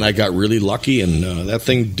on the road. And I got really lucky, and that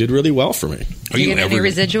thing did really well for me. Are you getting any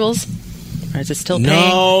residuals? Or is it still paying?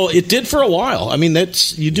 No, it did for a while. I mean,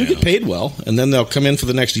 you do get paid well, and then they'll come in for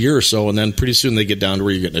the next year or so, and then pretty soon they get down to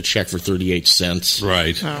where you're getting a check for 38 cents.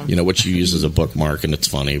 Right. Oh. Which you use as a bookmark, and it's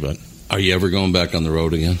funny. But are you ever going back on the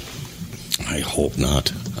road again? I hope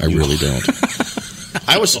not. I really don't.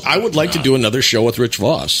 I would like to do another show with Rich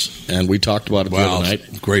Voss, and we talked about it the other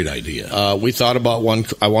night. Great idea. We thought about one.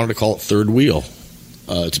 I wanted to call it Third Wheel.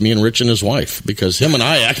 It's me and Rich and his wife, because him and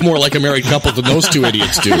I act more like a married couple than those two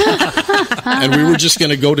idiots do. And we were just going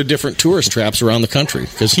to go to different tourist traps around the country,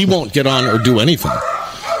 because he won't get on or do anything.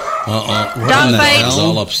 Dog fight.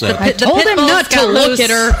 All upset. I told him not to look at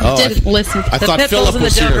her. Didn't listen. I thought Philip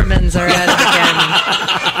was here. The Dobermans are at it again.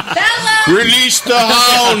 Release the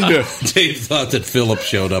hound! Dave thought that Philip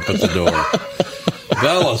showed up at the door.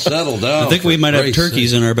 Bella, settle down. I think we might have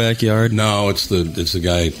turkeys in our backyard. No, it's the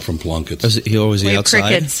guy from Plunkett's. Is he always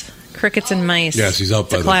outside? Crickets and mice. Yes, he's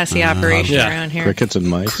out by the classy operation around here. Crickets and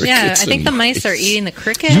mice. I think the mice are eating the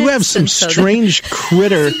crickets. You have some strange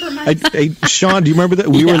critter. Sean, do you remember that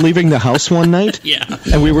we were leaving the house one night? Yeah.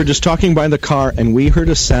 And we were just talking by the car, and we heard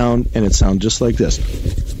a sound, and it sounded just like this.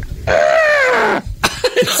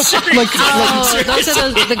 Those are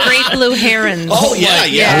the great blue herons. Oh yeah.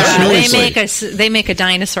 They make a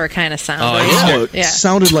dinosaur kind of sound. It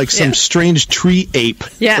sounded like some strange tree ape.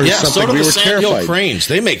 Yeah, or something. So do we the were sandhill terrified. cranes.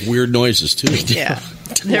 They make weird noises too. Yeah.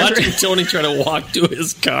 Watching Tony try to walk to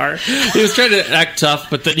his car. He was trying to act tough,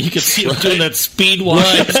 but then you could see him doing that speed walk.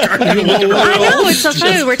 I know, it's so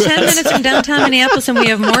funny. We're 10 minutes from downtown Minneapolis, and we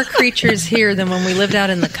have more creatures here than when we lived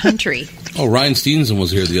out in the country. Oh, Ryan Stevenson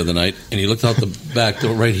was here the other night, and he looked out the back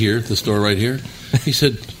door right here, the store right here. He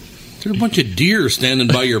said, "There's a bunch of deer standing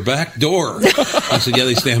by your back door." I said, "Yeah,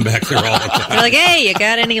 they stand back there all the time." They're like, "Hey, you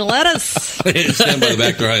got any lettuce?" They stand by the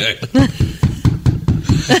back door.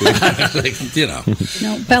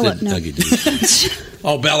 No, Bella, no.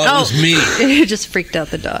 Oh, Bella, it was me. You just freaked out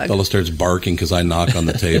the dog. Bella starts barking because I knock on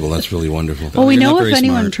the table. That's really wonderful. Well, we know if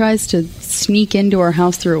anyone tries to sneak into our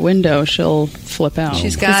house through a window, she'll flip out.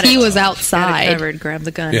 She's got it. He was outside. Got it covered. Grab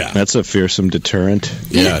the gun. Yeah. That's a fearsome deterrent.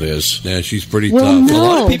 Yeah, it is. Yeah, she's pretty Well, tough. no. A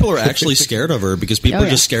lot of people are actually scared of her because people Oh, are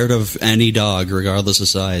just scared of any dog, regardless of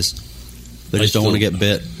size. They just don't want to get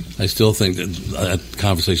bit. I still think that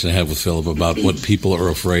conversation I had with Philip about what people are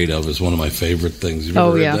afraid of is one of my favorite things. You've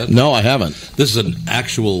ever read that? No, I haven't. This is an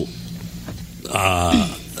actual.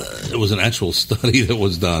 It was an actual study that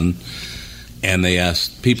was done, and they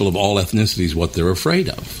asked people of all ethnicities what they're afraid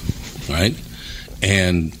of, right?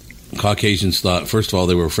 And Caucasians thought, first of all,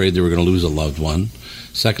 they were afraid they were going to lose a loved one.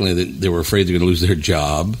 Secondly, they were afraid they were going to lose their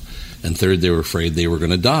job. And third, they were afraid they were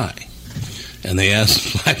going to die. And they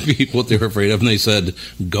asked black people what they were afraid of, and they said,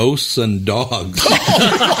 ghosts and dogs.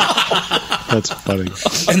 That's funny.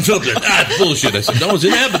 And Philip said, bullshit. I said, no, it's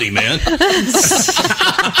in Ebony, man.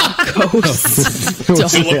 Ghosts.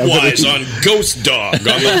 Philip Wise on Ghost Dog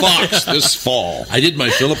on the Fox this fall. I did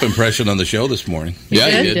my Philip impression on the show this morning.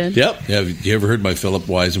 Yeah, you did. Yep. Have you ever heard my Philip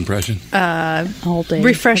Wise impression? All day.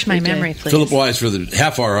 Refresh my memory, please. Philip Wise, for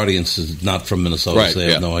half our audience is not from Minnesota, right, so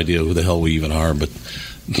they have no idea who the hell we even are, but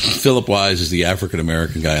Philip Wise is the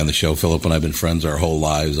African-American guy on the show. Philip and I have been friends our whole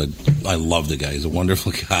lives. I love the guy. He's a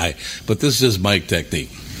wonderful guy. But this is his mic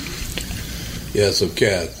technique. Yeah, so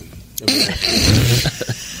Kath.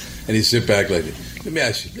 And he sit back like, let me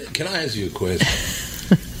ask you, can I ask you a question?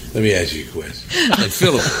 Let me ask you a question.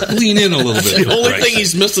 Philip, lean in a little bit. The only thing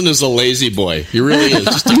he's missing is a lazy boy. He really is.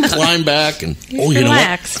 Just to climb back and... He's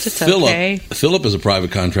relaxed. It's okay. Philip is a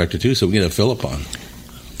private contractor, too, so we can have Philip on.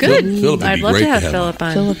 Good. Philip would I'd be love great to have have Philip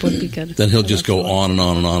on. Philip would be good. Then he'll just go on and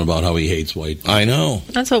on and on about how he hates white people. I know.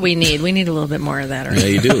 That's what we need. We need a little bit more of that. Right? Yeah,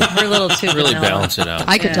 you do. We're a little too really vanilla. balance it out.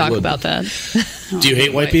 I could talk about that. Do you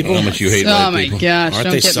hate white people? How much you hate white Oh my people? gosh! Aren't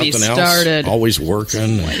don't they get me something started. else? Always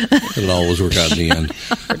working. It'll always work out in the end.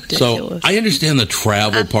 So I understand the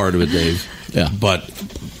travel part of it, Dave. Yeah. But,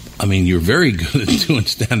 I mean, you're very good at doing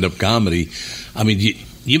stand-up comedy. I mean,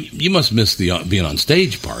 you must miss the being on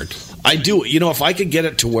stage part. I do. You know, if I could get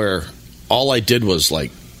it to where all I did was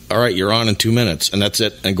like, all right, you're on in 2 minutes, and that's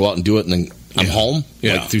it, and go out and do it, and then I'm home,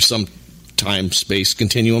 like through some time-space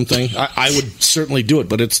continuum thing, I would certainly do it,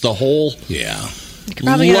 but it's the whole... Yeah. You could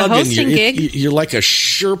probably get a hosting gig. You're like a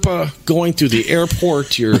Sherpa going through the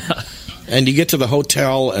airport, and you get to the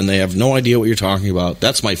hotel, and they have no idea what you're talking about.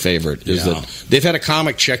 That's my favorite, is that they've had a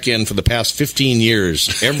comic check-in for the past 15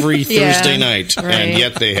 years every Thursday night, and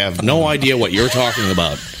yet they have no idea what you're talking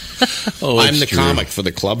about. I'm the comic for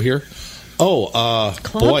the club here. Oh,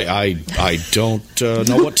 boy, I don't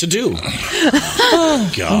know what to do.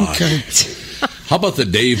 Oh, God. Okay. How about the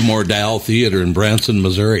Dave Mordell Theater in Branson,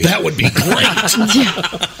 Missouri? That would be great.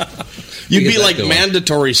 You'd be like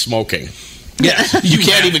mandatory smoking. Yes. You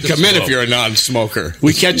can't even come in if you're a non-smoker.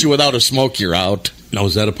 We catch you without a smoke, you're out. Now,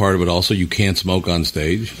 is that a part of it also? You can't smoke on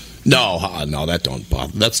stage? No, that don't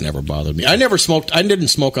bother. That's never bothered me. I never smoked. I didn't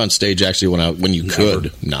smoke on stage actually when you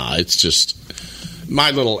could. Nah, it's just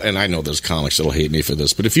my little. And I know there's comics that'll hate me for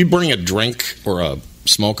this, but if you bring a drink or a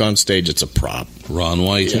smoke on stage, it's a prop. Ron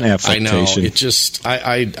White. It's an affectation. I know. It just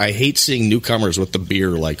I hate seeing newcomers with the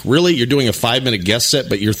beer. Like, really, you're doing a 5-minute guest set,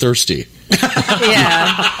 but you're thirsty.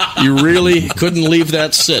 Yeah. You really couldn't leave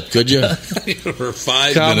that sit, could you? For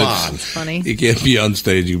 5 Come minutes. on. It's funny. You can't be on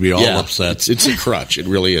stage. You'll be all upset. It's a crutch. It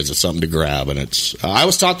really is. It's something to grab, and it's. I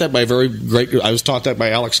was taught that by I was taught that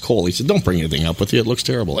by Alex Cole. He said, "Don't bring anything up with you. It looks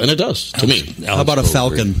terrible," and it does to me. How about a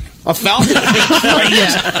falcon? A falcon.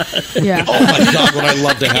 Yeah. Oh my God! Would I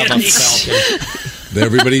love to have a falcon?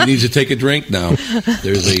 Everybody needs to take a drink now.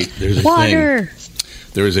 There's a Water. thing.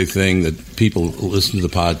 There is a thing that people listen to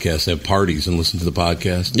the podcast, have parties and listen to the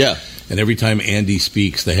podcast. Yeah. And every time Andy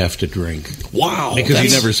speaks, they have to drink. Wow. Because he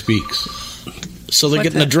never speaks. So they're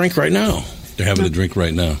getting a drink right now. They're having a drink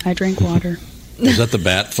right now. I drink water. Was that the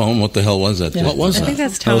bat phone? What the hell was that? Yeah. What was that? I think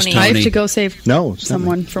that's Tony. I have to go save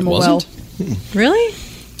someone from a well. Really?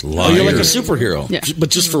 Liar. Oh, you're like a superhero. Yeah. But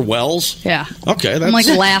just for wells? Yeah. Okay. I'm like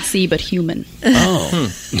Lassie, but human.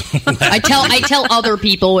 Oh. I tell other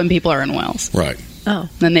people when people are in wells. Right. Oh.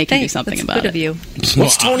 Then they can do something That's about good it. Of you.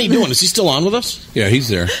 What's Tony doing? Is he still on with us? Yeah, he's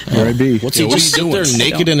there. Where I be? What's he just sit there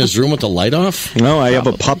naked in his room with the light off? No, I have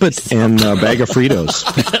a puppet and a bag of Fritos.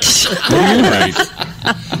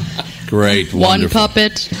 Great. One Wonderful.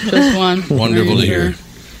 puppet, just one. Wonderful to hear.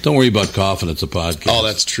 Don't worry about coughing. It's a podcast. Oh,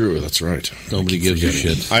 that's true. That's right. Nobody gives a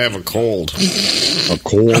shit. I have a cold. A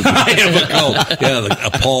cold? I have a cold. Yeah, a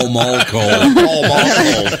Pall Mall cold. Pall Mall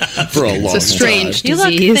cold for a long time. It's a strange You look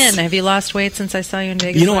disease. thin. Have you lost weight since I saw you in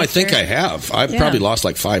Vegas? You know, I last think year? I have. I've probably lost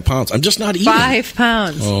like 5 pounds. I'm just not eating. 5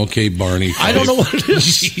 pounds. Oh, okay, Barney. I don't know what it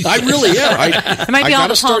is. I really am. It might be all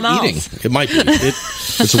gotta the Pall start Malls. eating. It might be.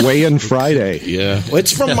 It's weigh-in Friday. Yeah. Well,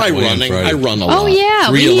 it's from my Weigh-in running. Friday. I run a lot. Oh, yeah.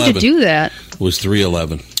 We need to 311. do that. It was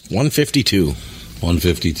 311. 152.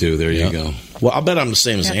 152. There you go. Well, I'll bet I'm the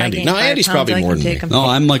same as Yeah, if I Andy. gain No, 5 Andy's pounds, probably I more can than me. take 'em. No,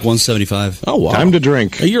 I'm like 175. Oh, wow. Time to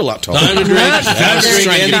drink. Hey, you're a lot taller. Time to drink. Time to drink.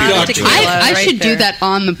 Andy Shot of Cox. tequila. I right should there. do that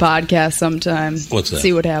on the podcast sometime. What's that?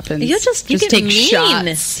 See what happens. You you get take mean.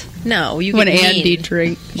 shots No, you when get mean. Andy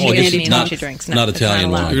drinks. Oh, I when guess Andy it's talks. not- She drinks. not it's Italian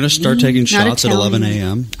allowed. wine. You're going to start taking Not shots at 11 Italian.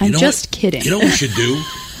 a.m.? I'm You know just what? kidding. You know what we should do?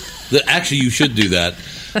 Actually, you should do that.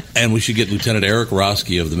 And we should get Lieutenant Eric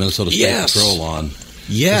Roski of the Minnesota State Yes. Patrol on.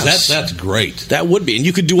 Yes. That's great. That would be. And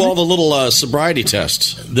you could do all the little sobriety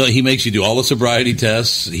tests. He makes you do all the sobriety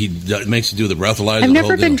tests. He makes you do the breathalyzer. I've the never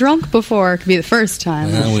whole been deal. drunk before. It could be the first time.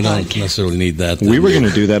 We don't necessarily need that. We were going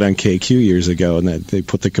to do that on KQ years ago, and that they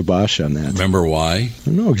put the kibosh on that. Remember why? I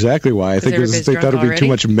don't know exactly why. I think everybody's they thought it would drunk be too already?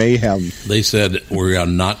 much mayhem. They said we're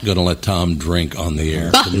not going to let Tom drink on the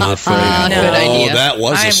air. Not for Good idea. Oh, that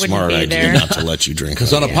was I a wouldn't smart be idea there. not to let you drink.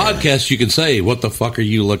 Because on a podcast you can say, "What the fuck are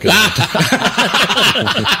you looking at?"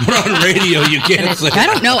 But on radio you can't say. I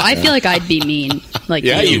don't know. I feel like I'd be mean. Like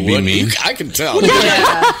Yeah, you be would. mean. I can tell.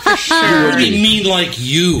 Yeah, for sure. What do you mean like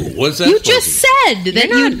you? What's that? You supposed just said that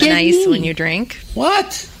You're you'd not get nice mean. when you drink.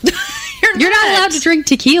 What? You're not allowed to drink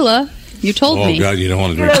tequila. You told me. Oh, God, you don't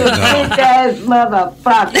want to drink it now. Bitch-ass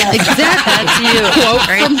motherfucker. Exactly. That's you. Quote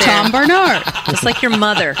right from there. Tom Barnard. Just like your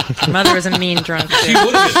mother. Your mother was a mean drunk. She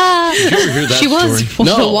would have been. Did you ever hear that She was. story?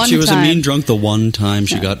 The one she was time. a mean drunk the one time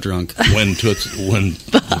she got drunk. When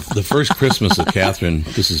the first Christmas of Catherine,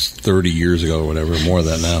 this is 30 years ago or whatever, more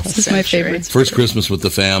than that now. This is my favorite. First Christmas with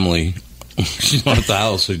the family. She's not at the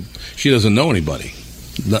house. So she doesn't know anybody.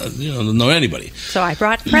 Doesn't know anybody. So I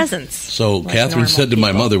brought presents. So like Catherine said to my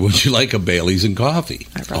people. mother, "Would you like a Bailey's and coffee?"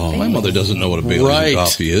 Oh, my mother doesn't know what a Bailey's and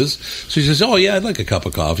coffee is. So she says, "Oh yeah, I'd like a cup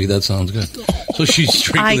of coffee. That sounds good." So she's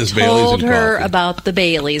drinking this Bailey's I and told her coffee. about the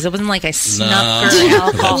Baileys. It wasn't like I snuck No, her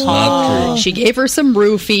alcohol. that's not true. She gave her some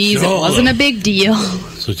roofies. No. It wasn't a big deal.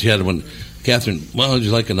 So she had one. Catherine, well, would you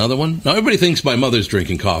like another one? Now, everybody thinks my mother's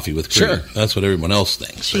drinking coffee with cream. Sure. That's what everyone else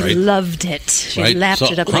thinks, She right? loved it. She Right? lapped So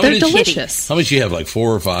it up how like many a did kitty. Delicious. How many did she have, like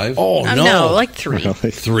 4 or 5? Oh, No, like 3.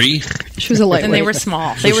 3? She was a lightweight. And they were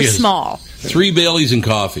small. So They were she has small. 3 Baileys and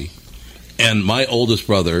coffee. And my oldest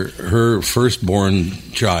brother, her firstborn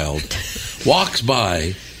child, walks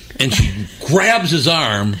by and she grabs his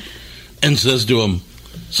arm and says to him,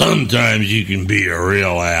 "Sometimes you can be a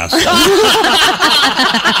real ass."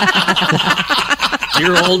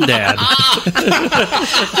 Your old dad.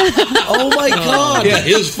 Oh my God! Yeah,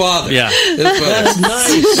 his father. Yeah, His father. That's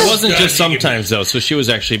nice. It wasn't just sometimes though. So she was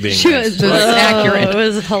actually being. She nice. was accurate. It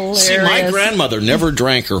was hilarious. See, my grandmother never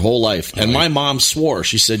drank her whole life, and my mom swore.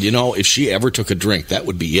 She said, if she ever took a drink, that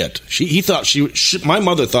would be it. My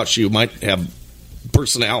mother thought she might have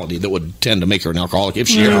personality that would tend to make her an alcoholic if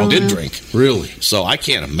she ever did drink. Really? So I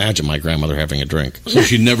can't imagine my grandmother having a drink. So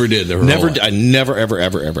she never did. I never,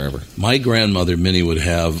 ever. My grandmother, Minnie, would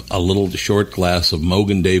have a little short glass of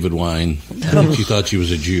Mogan David wine. She thought she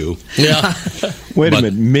was a Jew. Yeah. Wait a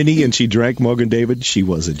minute. Minnie, and she drank Mogan David? She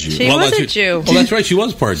was a Jew. She was a Jew. Well, that's right. She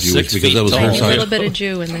was part Jewish 6 because feet that was tall. her A side. little bit of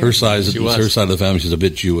Jew in there. Her side of the family. She's a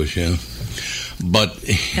bit Jewish, yeah. But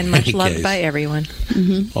And much in loved case- by everyone.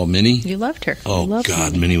 Oh, Minnie? You loved her. Oh, loved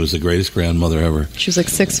God, Minnie was the greatest grandmother ever. She was like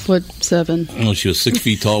 6'7". Well, she was 6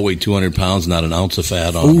 feet tall, weighed 200 pounds, not an ounce of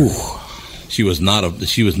fat on her. She was not a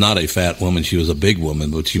fat woman. She was a big woman,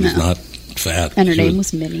 but she was not fat. And her She name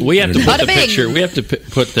was Minnie. We have to put Bada the bing. picture. We have to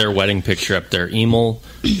put their wedding picture up there. Emil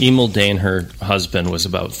Dane, her husband, was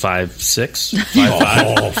about 5'6", 5'5".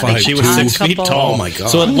 Oh, And she was 6 feet Couple. tall. Oh, my God.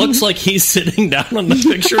 So it looks like he's sitting down on the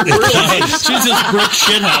picture. She's this brick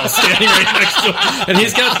shithouse standing right next to him, and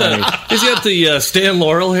he's got the Stan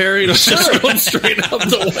Laurel hair, just going straight up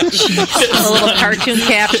the way. A little cartoon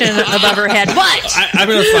caption above her head. What? I'm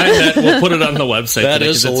going to find that. We'll put it on the website. That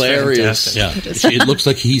today, is 'cause it's hilarious. fantastic. Yeah, it looks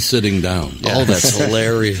like he's sitting down. Oh, that's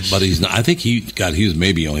hilarious. But he's not. I think he was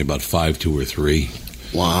maybe only about 5'2" or 3".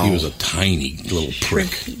 Wow. He was a tiny little prick.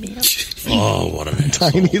 Oh, what an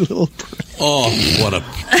asshole. Tiny little. Oh, what a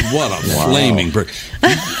flaming prick.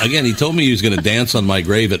 He told me he was going to dance on my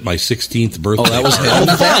grave at my 16th birthday. Oh, that was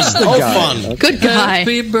fun. Good guy.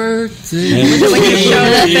 Happy birthday. When you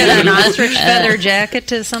showed up in an ostrich feather jacket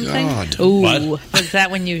to something? Ooh. What? Was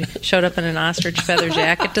that when you showed up in an ostrich feather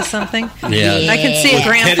jacket to something? Yeah. I can see a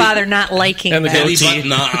grandfather not liking And the that. Teddy goatee.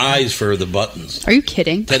 button eyes for the buttons. Are you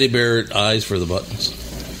kidding? Teddy bear eyes for the buttons.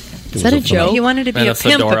 Is that a joke? He wanted to be And a a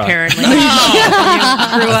pimp, fedora. apparently.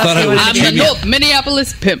 I thought I was I'm the North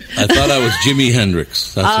Minneapolis pimp. I thought I was Jimi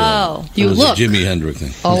Hendrix. That's Oh. it was look a Jimi Hendrix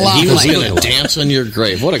thing. a lot He was like going to dance on your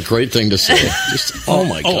grave. What a great thing to say. Oh,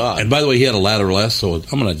 my God. And by the way, he had a ladder less, so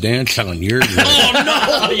I'm going to dance on your grave. Oh,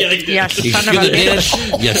 no. Yeah, he did. Yeah, You son of a should bitch.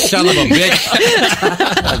 dance, you son of a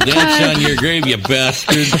bitch. I'll dance on your grave, you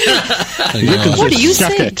bastard. What do you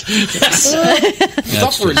Suck say? it.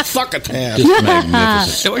 Succotash. Just magnificent.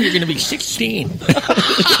 So you're going to be 16.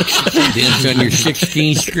 Dance on your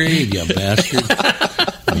 16th grave, you bastard.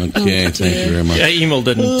 Okay, thank you very much. Yeah, Emil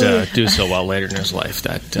didn't do so well later in his life.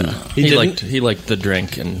 That he liked the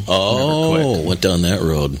drink and never quit. Went down that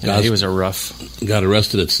road. Yeah, he was a rough. Got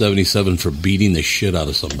arrested at 77 for beating the shit out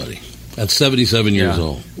of somebody. At 77 years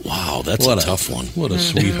old. Wow, that's a tough one. What a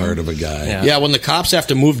sweetheart of a guy. Yeah, when the cops have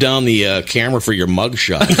to move down the camera for your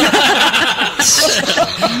mugshot.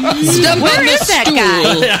 Where is that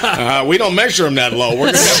guy? We don't measure him that low.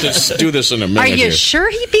 We're going to have to do this in a minute. Are you here. sure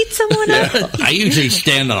he beat someone up? I usually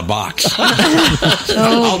stand on a box.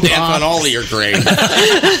 I'll dance on all of your grave.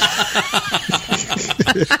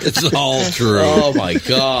 It's all true. Oh my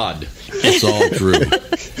God. It's all true.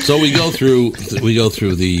 So we go through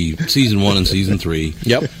the season 1 and season 3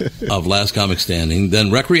 of Last Comic Standing.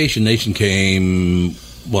 Then Recreation Nation came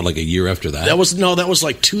like a year after that? That was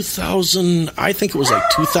like 2000. I think it was like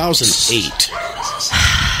 2008.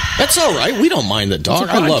 That's all right. We don't mind the dog.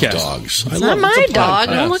 I love dogs. It's not my dog.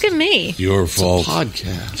 Don't look at me. Your fault.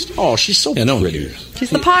 Podcast. Oh, she's so pretty. She's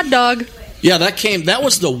the pod dog. Yeah, that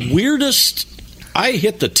was the weirdest. I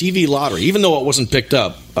hit the TV lottery, even though it wasn't picked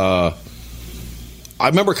up. I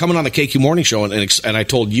remember coming on the KQ Morning Show, and I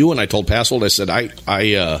told you and I told Passold, I said,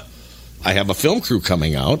 I have a film crew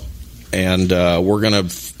coming out, and we're going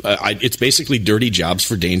to, it's basically Dirty Jobs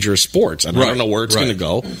for Dangerous Sports. And I don't know where it's going to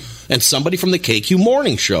go. And somebody from the KQ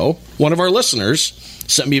Morning Show, one of our listeners,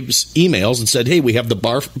 sent me emails and said, hey, we have the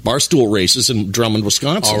barstool races in Drummond,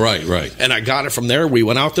 Wisconsin. Oh, right. And I got it from there. We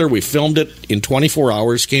went out there. We filmed it in 24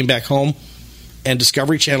 hours, came back home, and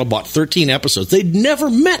Discovery Channel bought 13 episodes. They'd never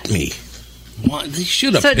met me. Well, they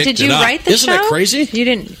should have picked it up. So did you write the show? Isn't that crazy? You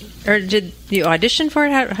didn't, or did you audition for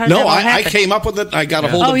it? How did no, that all I happen? came up with it. I got a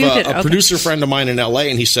hold of a producer friend of mine in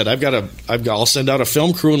L.A., and he said, I'll send out a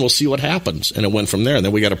film crew, and we'll see what happens. And it went from there. And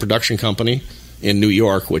then we got a production company in New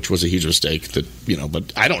York, which was a huge mistake.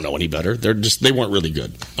 But I don't know any better. They weren't really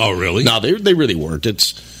good. Oh, really? No, they really weren't.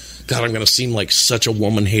 God, I'm going to seem like such a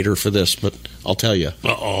woman hater for this, but I'll tell you.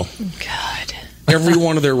 Uh-oh. God. Every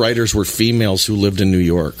one of their writers were females who lived in New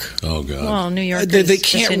York. Oh, God. Well, New York. They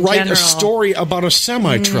can't write a story about a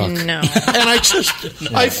semi-truck. No. And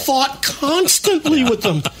I fought constantly with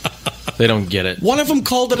them. They don't get it. One of them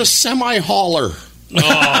called it a semi-hauler.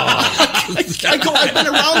 Oh. I've been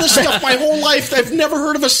around this stuff my whole life. I've never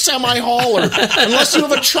heard of a semi-hauler unless you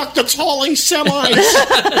have a truck that's hauling semis.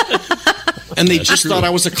 And they just thought I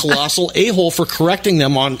was a colossal a-hole for correcting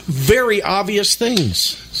them on very obvious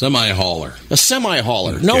things. Semi-hauler. A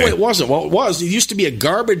semi-hauler. Okay. No, it wasn't. Well, it used to be a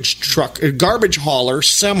garbage truck, a garbage hauler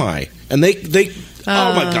semi. And they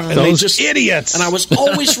oh my God. And those they just idiots. And I was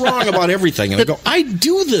always wrong about everything. And I go, I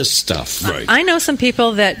do this stuff. Right. I know some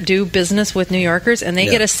people that do business with New Yorkers, and they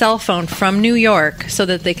get a cell phone from New York so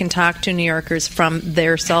that they can talk to New Yorkers from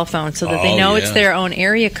their cell phone so that they know it's their own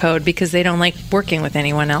area code because they don't like working with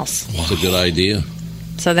anyone else. That's a good idea.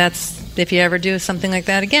 So if you ever do something like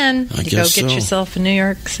that again, you go get yourself a New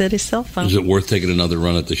York City cell phone. Is it worth taking another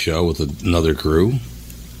run at the show with another crew?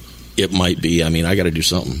 It might be. I mean, I got to do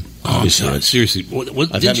something. Oh, seriously.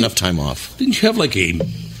 I've had enough time off. Didn't you have like a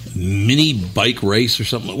mini bike race or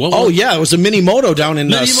something? Yeah, it was a mini moto down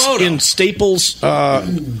in Staples,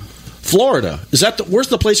 Florida. Where's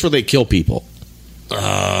the place where they kill people?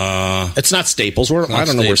 It's not Staples. I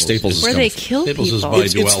don't know where Staples is. Where they kill Staples people. Is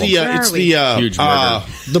by It's the huge murder.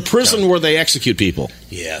 The prison where they execute people.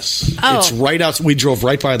 Yes. Oh. It's right out. We drove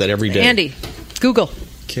right by that every day. Andy, Google.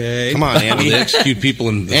 Okay. Come on, Andy. They execute people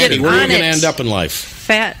in. Andy, where are you going to end up in life?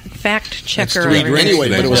 Fact checker. Anyway,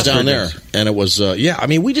 but it was down there, and it was. I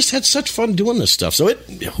mean, we just had such fun doing this stuff. So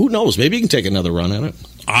who knows? Maybe you can take another run at it.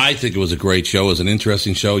 I think it was a great show. It was an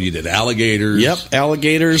interesting show. You did alligators. Yep,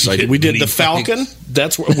 alligators. We did the Falcon.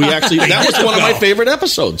 That's what we actually. That was one of my favorite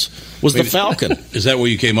episodes. Was the Falcon? Is that where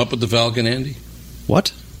you came up with the Falcon, Andy?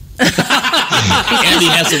 What? Andy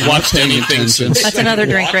hasn't watched anything since. That's another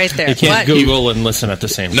drink right there. You can't Google and listen at the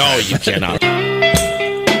same time. No, you cannot.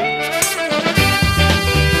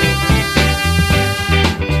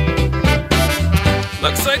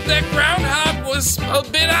 Looks like that groundhog was a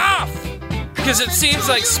bit off, because it seems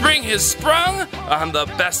like spring has sprung on the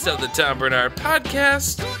Best of the Tom Bernard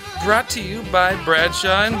podcast, brought to you by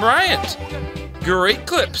Bradshaw and Bryant. Great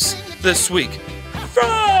clips this week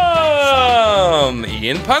from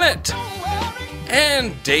Ian Punnett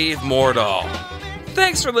and Dave Mordahl.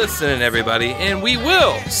 Thanks for listening, everybody, and we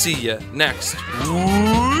will see you next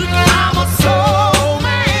week.